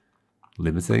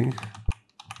limiting.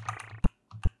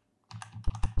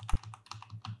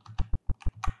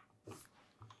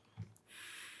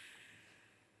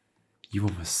 You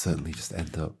almost certainly just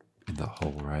end up in that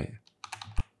hole, right?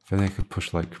 If only I could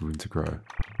push like room to grow.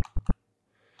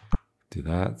 Do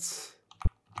that.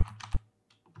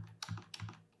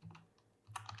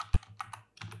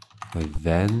 I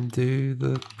then do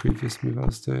the previous move I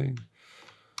was doing?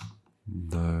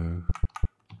 No.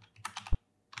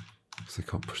 Because I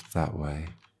can't push that way.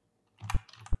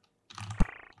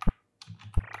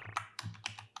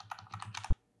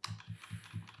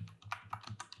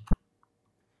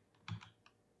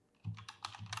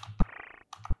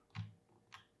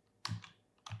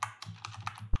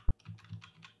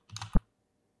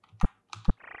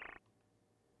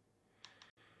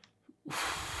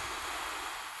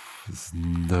 There's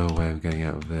no way I'm getting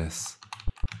out of this.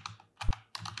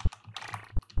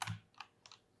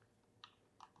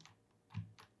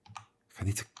 I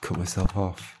need to cut myself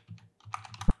off.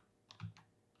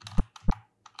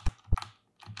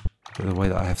 In a way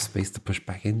that I have space to push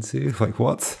back into? Like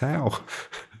what? How?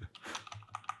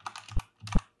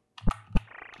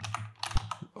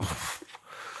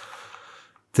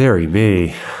 Deary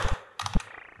me.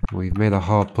 We've made a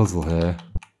hard puzzle here.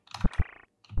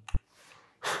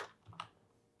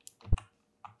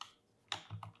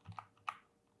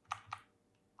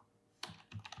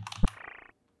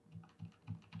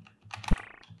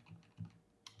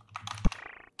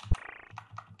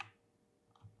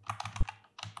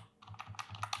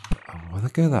 I want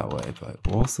to go that way, but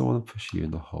I also want to push you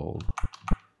in the hole.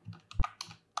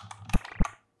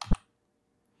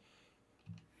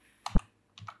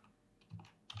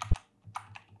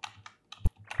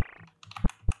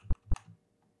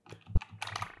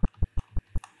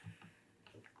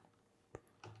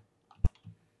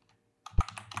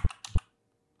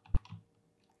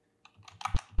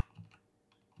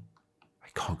 I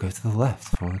can't go to the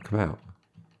left if I want to come out.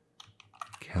 I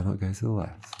cannot go to the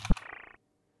left.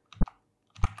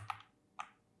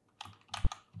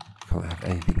 Can't have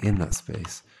anything in that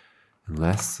space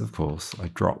unless, of course, I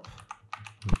drop,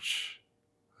 which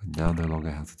I now no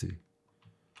longer have to do.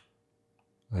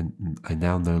 I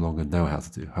now no longer know how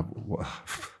to do.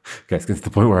 Okay, it's getting to the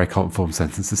point where I can't form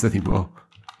sentences anymore.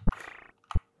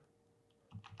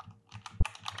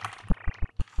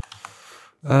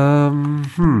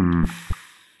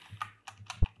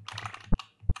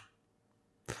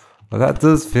 Well, that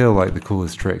does feel like the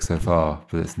coolest trick so far,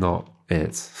 but it's not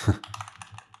it.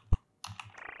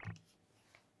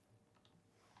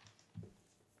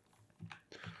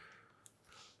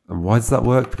 And why does that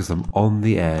work? Because I'm on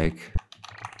the egg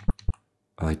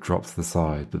and I drop to the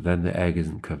side, but then the egg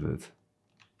isn't covered.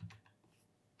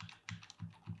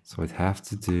 So I'd have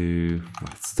to do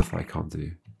stuff I can't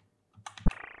do.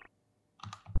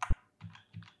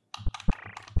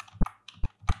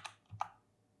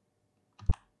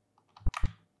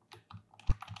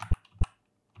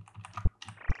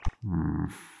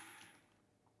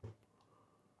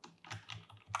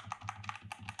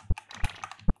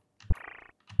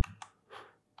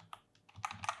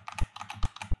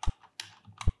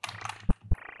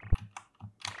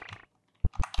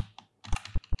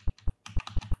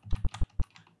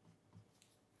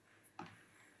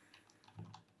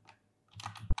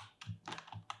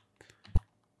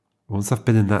 once I've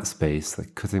been in that space,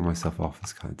 like cutting myself off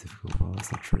is kind of difficult. Well,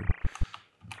 that's not true.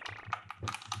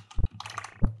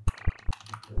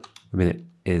 I mean, it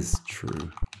is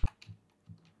true.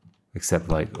 Except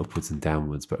like upwards and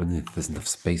downwards, but only if there's enough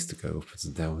space to go upwards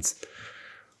and downwards.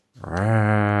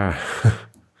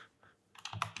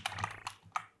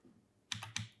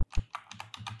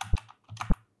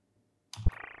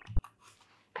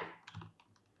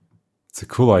 It's a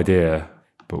cool idea,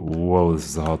 but whoa, this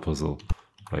is a hard puzzle.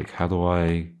 Like, how do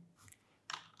I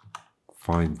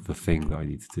find the thing that I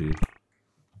need to do?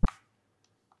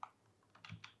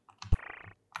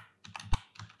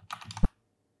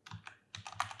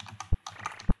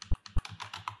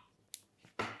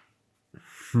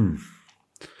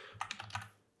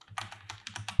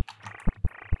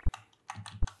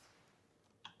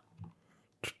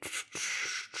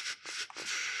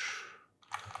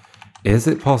 Is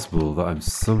it possible that I'm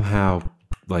somehow,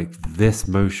 like, this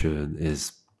motion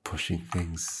is pushing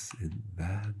things in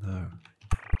there? No.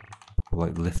 Or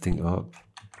like lifting up?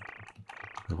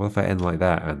 Like, what if I end like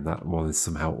that and that one is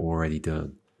somehow already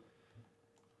done?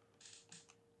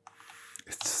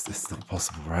 It's not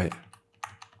possible, right?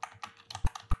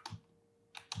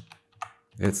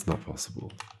 It's not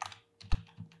possible.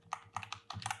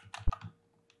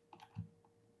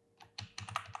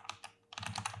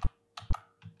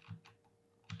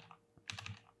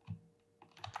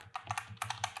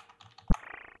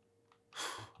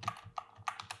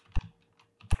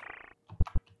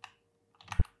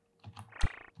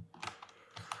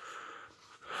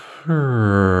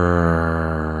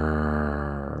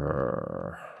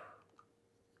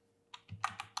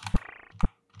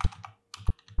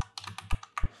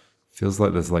 Feels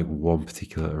like there's like one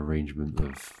particular arrangement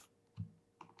of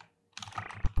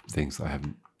things that I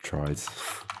haven't tried.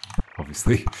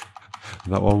 Obviously,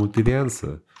 that one would be the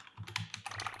answer.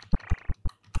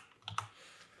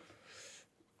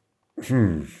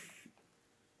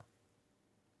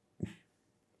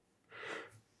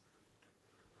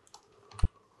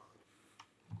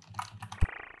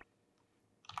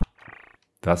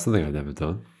 That's something I've never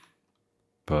done,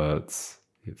 but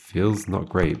it feels not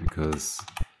great because,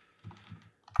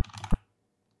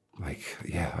 like,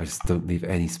 yeah, I just don't leave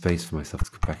any space for myself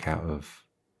to come back out of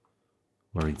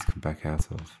where I need to come back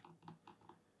out of.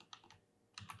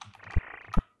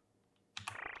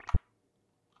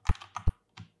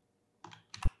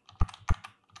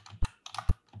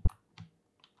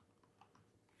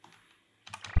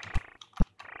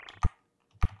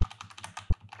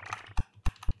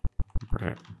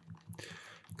 Right.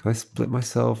 Can I split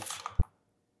myself?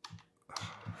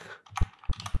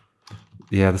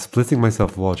 Yeah, the splitting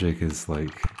myself logic is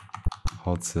like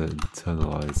hard to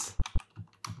internalize.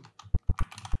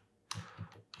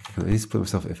 I can only split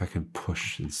myself if I can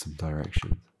push in some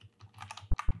direction.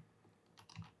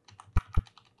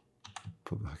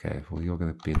 But, okay, well, you're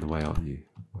going to be in the way, aren't you?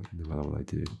 No matter what I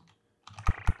do.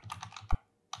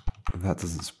 And that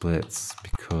doesn't split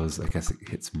because I guess it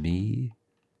hits me.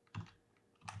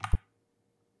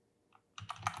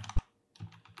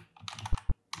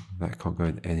 That can't go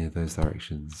in any of those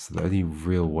directions. So the only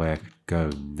real way I could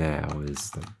go now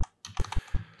is like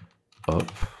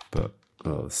up, but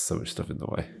oh, there's so much stuff in the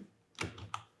way.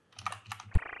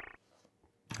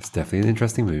 It's definitely an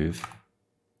interesting move.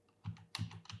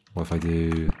 What if I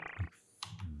do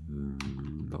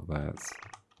not that?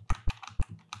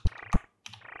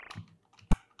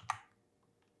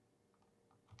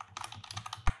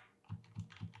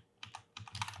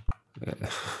 Yeah.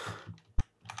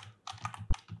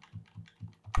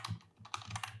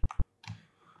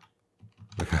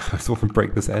 Like, I just want to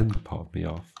break this end part of me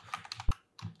off.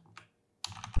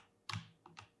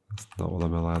 That's not what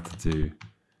I'm allowed to do.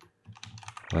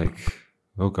 Like,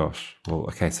 oh gosh. Well,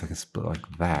 okay, so I can split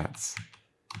like that.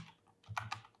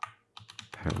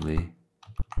 Apparently.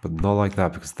 But not like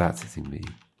that because that's hitting me.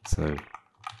 So,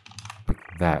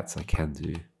 like that I can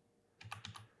do.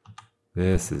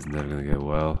 This is never going to go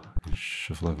well. I can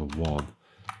shuffle over one.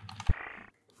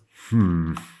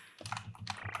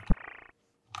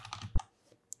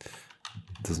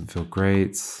 Doesn't feel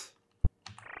great.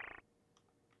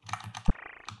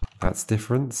 That's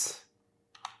different.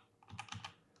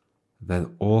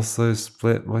 Then also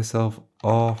split myself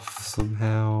off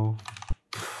somehow.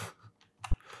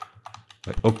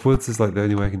 Like upwards is like the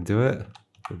only way I can do it.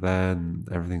 But then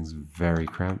everything's very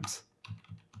cramped.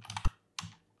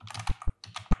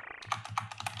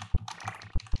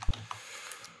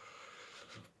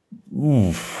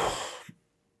 Oof.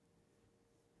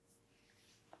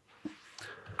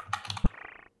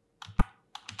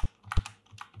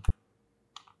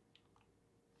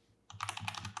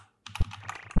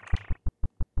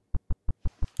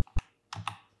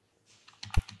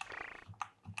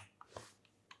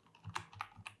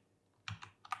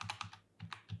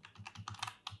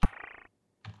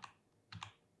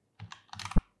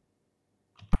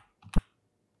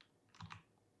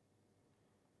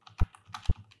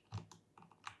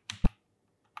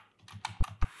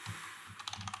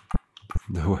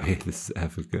 No way this is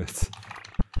ever good.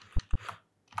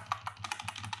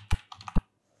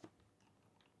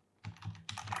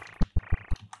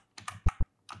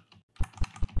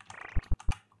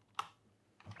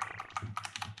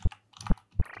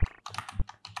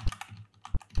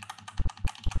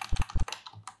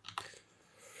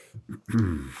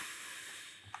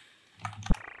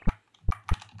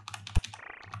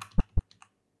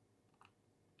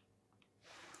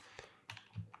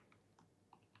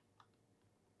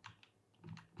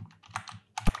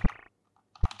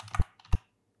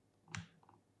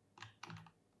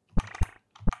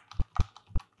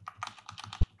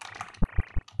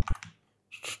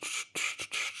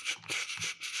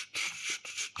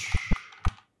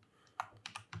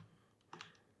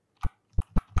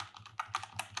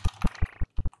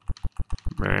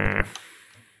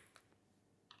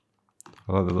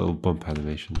 I like the little bump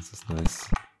animations, it's nice.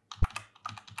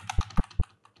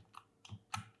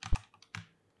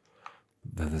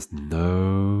 Then there's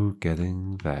no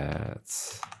getting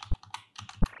that.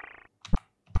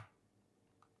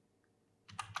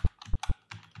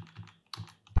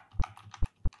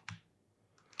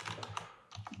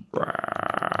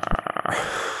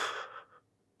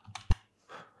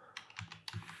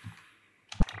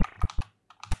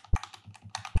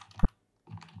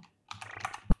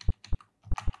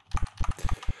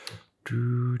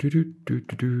 Do, do, do, do,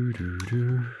 do, do,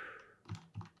 do.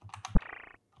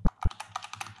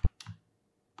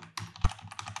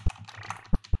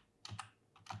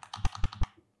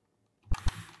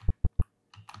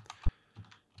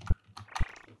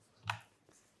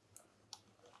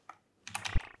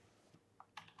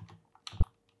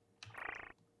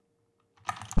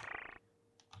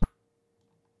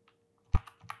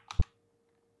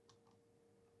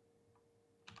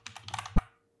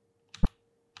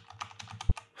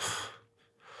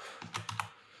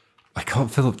 I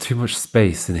can't fill up too much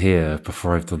space in here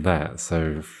before I've done that,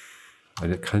 so I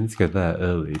kind of need to go there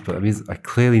early, but that means I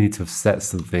clearly need to have set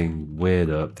something weird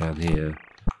up down here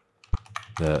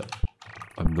that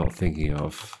I'm not thinking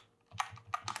of.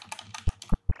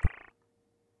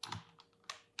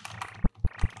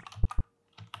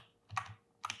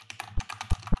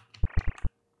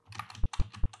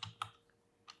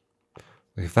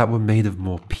 Like if that were made of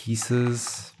more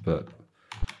pieces, but...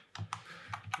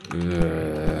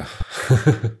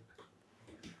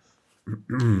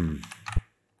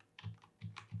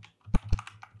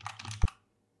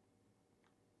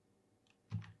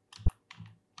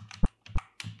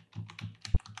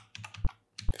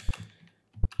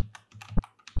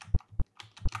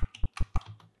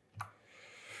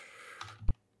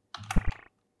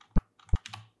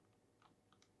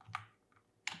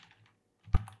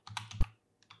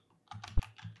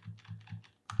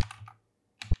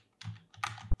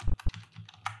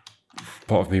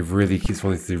 Part of me really keeps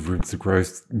wanting to do room to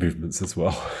growth movements as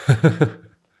well.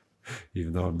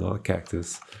 Even though I'm not a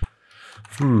cactus.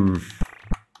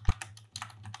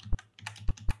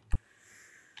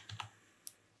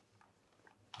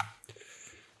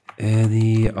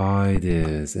 Any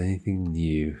ideas? Anything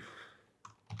new?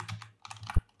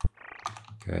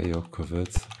 Okay, you're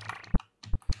covered.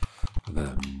 And then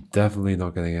I'm definitely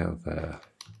not getting out of there.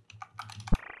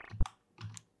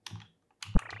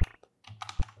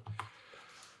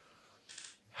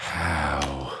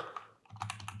 How?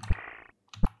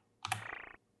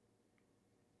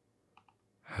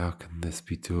 How can this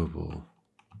be doable?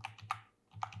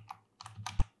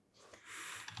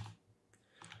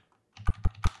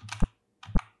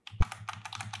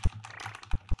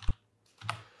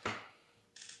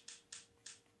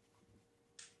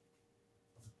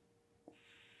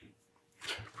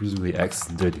 Presumably X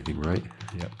doesn't do anything, right?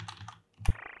 Yep.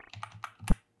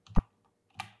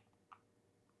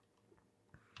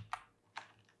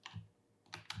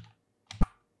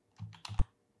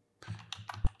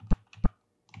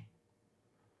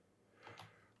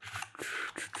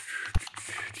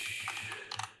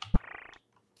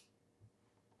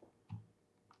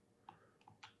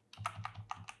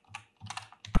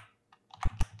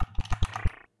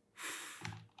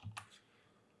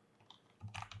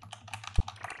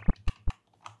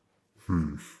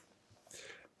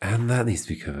 And that needs to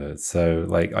be covered. So,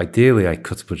 like, ideally, I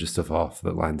cut a bunch of stuff off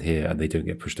that land here and they don't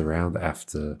get pushed around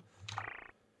after.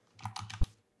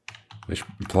 Which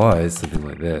implies something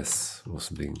like this, or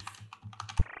something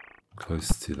close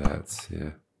to that, yeah.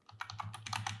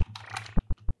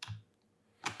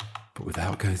 But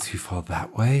without going too far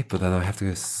that way, but then I have to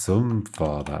go some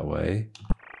far that way.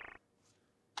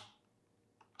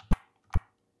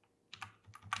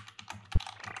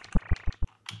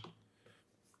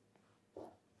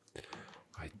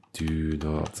 I do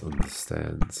not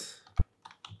understand.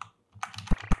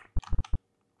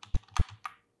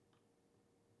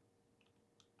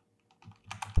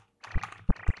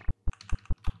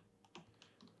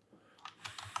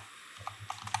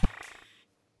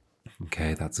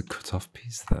 adds a cut-off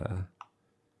piece there.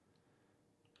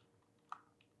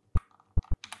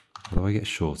 How do I get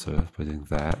shorter by doing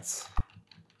that?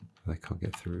 I can't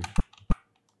get through.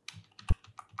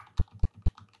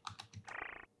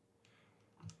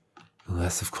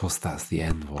 Unless, of course, that's the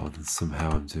end one, and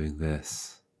somehow I'm doing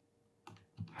this.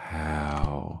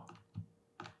 How?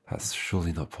 That's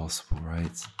surely not possible,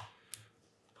 right?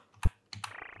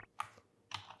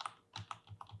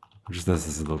 I just noticed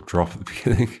there's a little drop at the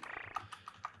beginning.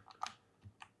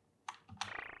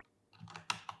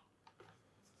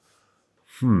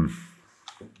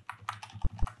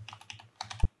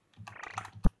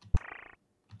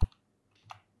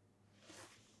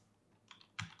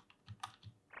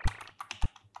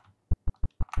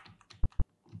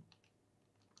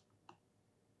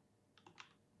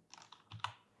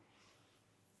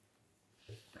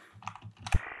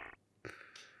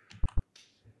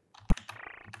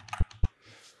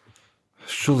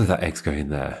 Surely that egg's going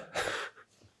there.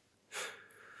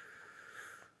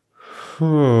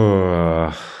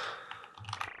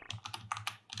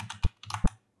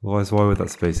 Otherwise, why would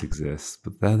that space exist?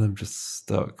 But then I'm just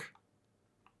stuck.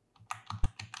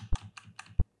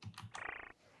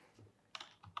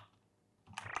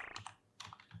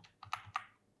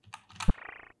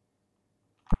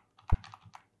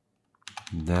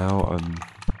 Now I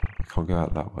can't go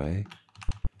out that way.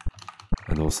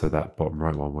 And also that bottom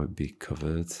right one won't be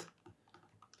covered.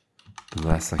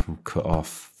 Unless I can cut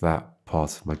off that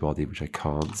part of my body, which I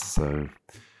can't, so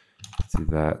do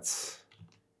that.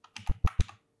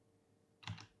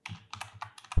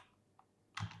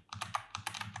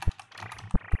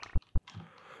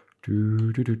 I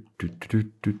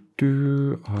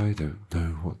don't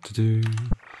know what to do.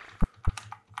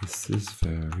 This is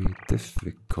very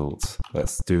difficult.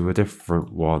 Let's do a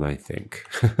different one, I think.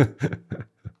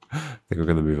 I think we're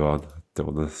going to move on. I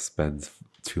don't want to spend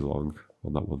too long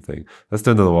on that one thing. Let's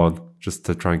do another one, just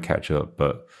to try and catch up,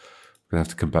 but we're going to have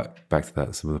to come back to that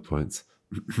at some other points.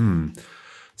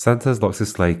 Santa locks his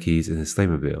sleigh keys in his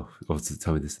Sleighmobile. Or to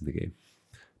tell me this in the game.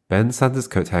 Bend Santa's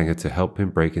coat hanger to help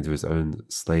him break into his own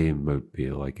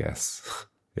Sleighmobile, I guess.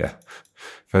 Yeah.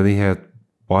 If only he had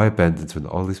wire bend into an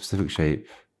oddly specific shape.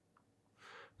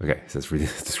 Okay, so let's read the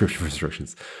description for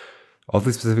instructions.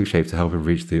 Oddly specific shape to help him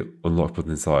reach the unlock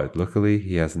button inside. Luckily,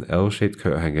 he has an L-shaped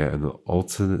coat hanger and an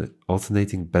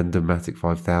alternating Bend-O-Matic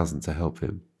 5000 to help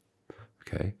him.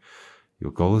 Okay.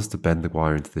 Your goal is to bend the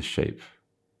wire into this shape.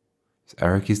 So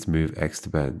arrow keys to move, X to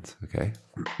bend. Okay.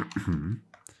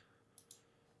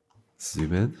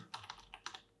 Zoom in.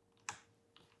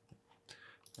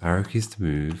 Arrow keys to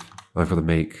move. I've got to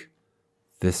make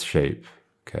this shape.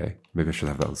 Okay. Maybe I should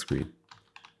have that on screen.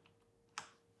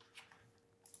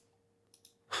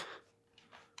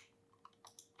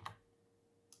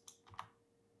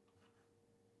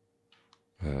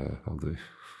 I'll do.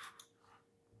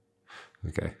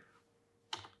 Okay.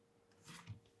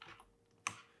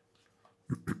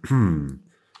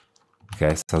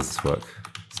 Okay, so how does this work?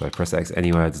 So I press X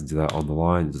anywhere, it doesn't do that on the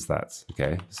line, it does that.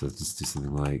 Okay, so just do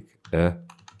something like,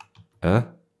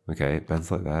 okay, it bends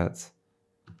like that.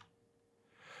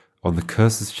 On the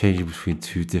cursor's changing between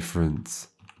two different,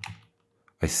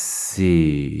 I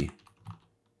see.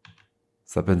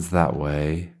 So that bends that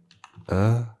way,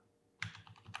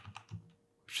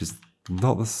 which is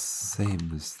not the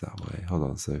same as that way. Hold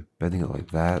on, so bending it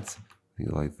like that,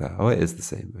 bending it like that. Oh, it is the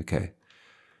same, okay.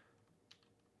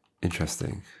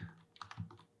 Interesting.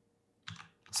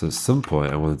 So at some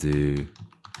point I want to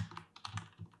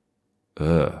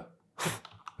do,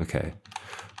 okay.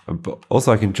 But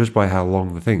also I can judge by how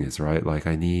long the thing is, right? Like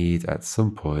I need at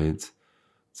some point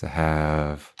to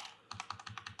have,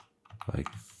 like,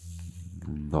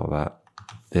 not that,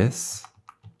 this.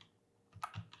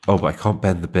 Oh, but I can't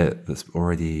bend the bit that's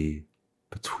already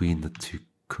between the two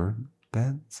current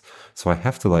bends. So I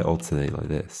have to like alternate like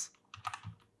this.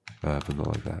 But not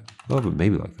like that. Oh, but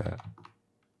maybe like that.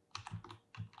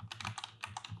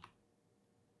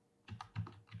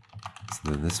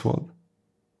 So then this one.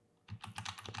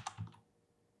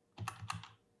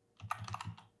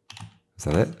 Is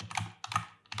that it?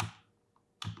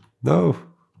 No.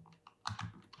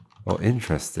 Oh,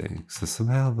 interesting. So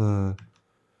somehow the...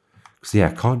 So yeah,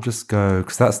 I can't just go...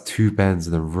 Because that's two bends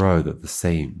in a row that are the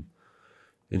same.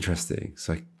 Interesting.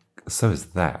 So is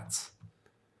that.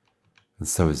 And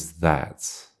so is that.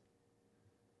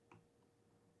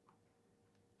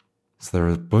 So there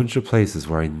are a bunch of places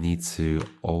where I need to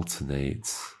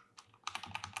alternate.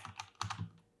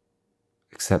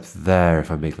 Except there if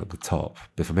I make that the top.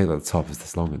 But if I make that the top, is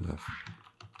this long enough?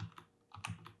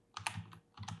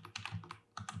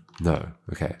 No.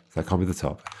 Okay. So that can't be the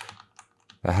top.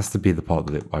 That has to be the part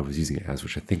that I was using it as,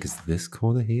 which I think is this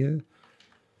corner here.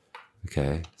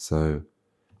 Okay, so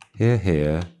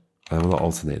here, and we'll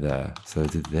alternate there. So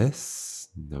do this?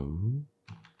 No.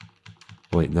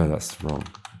 Wait, no, that's wrong.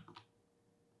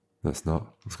 That's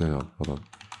not. What's going on? Hold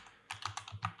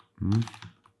on.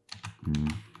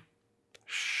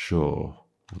 Sure,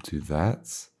 we'll do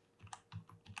that.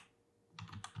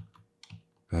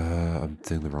 I'm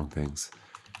doing the wrong things.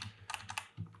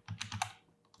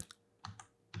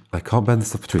 I can't bend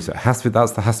this up between, so it has to be,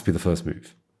 that has to be the first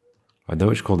move. I know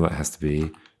which corner that has to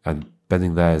be, and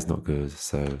bending there is not good,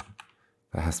 so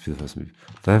that has to be the first move.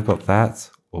 Then I've got that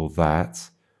or that,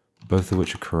 both of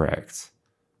which are correct.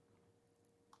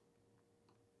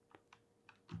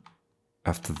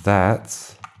 After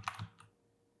that,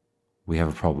 we have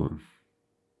a problem.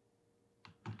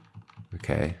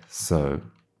 Okay, so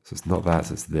it's not that,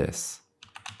 so it's this.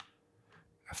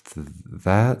 After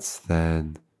that,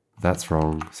 then that's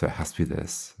wrong, so it has to be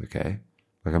this, okay?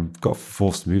 Like I've got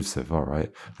forced moves so far,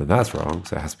 right? Then that's wrong,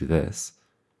 so it has to be this.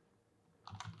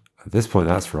 At this point,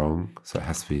 that's wrong, so it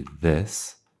has to be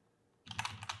this.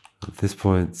 At this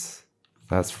point,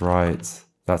 that's right,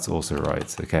 that's also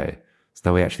right, okay. So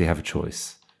now we actually have a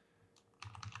choice.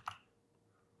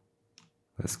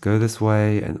 Let's go this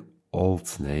way and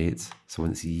alternate. So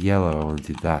when it's yellow, I want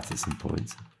to do that at some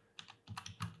point.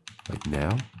 Like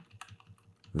now.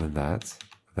 And then that.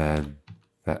 Then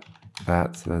that.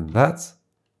 Then that.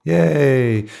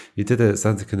 Yay! You did it,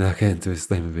 Santa Kanaka into a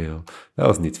Sleighmobile. That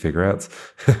was neat to figure out.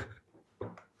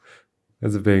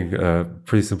 Ends up being a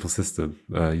pretty simple system.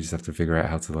 You just have to figure out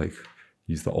how to like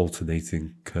use the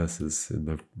alternating cursors in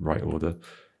the right order.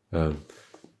 And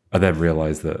then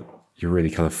realize that you're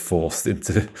really kind of forced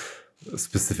into a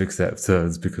specific set of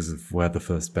turns because of where the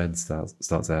first bend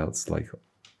starts out, like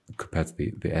compared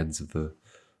to the ends of the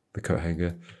coat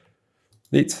hanger.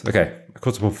 Neat. Okay, I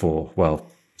caught up on 4. Well,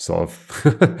 sort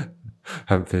of.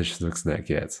 Haven't finished Snug Snek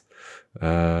yet.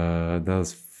 Now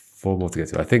there's 4 more to get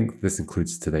to. I think this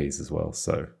includes today's as well,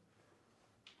 so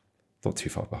not too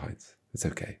far behind. It's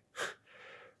okay.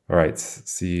 All right,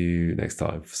 see you next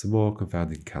time for some more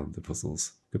Confounding Calendar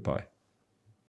puzzles. Goodbye.